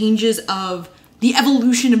general changes of the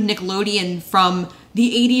evolution of Nickelodeon from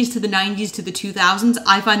the 80s to the 90s to the 2000s,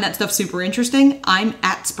 I find that stuff super interesting. I'm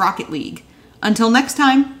at Sprocket League. Until next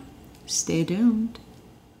time, stay doomed.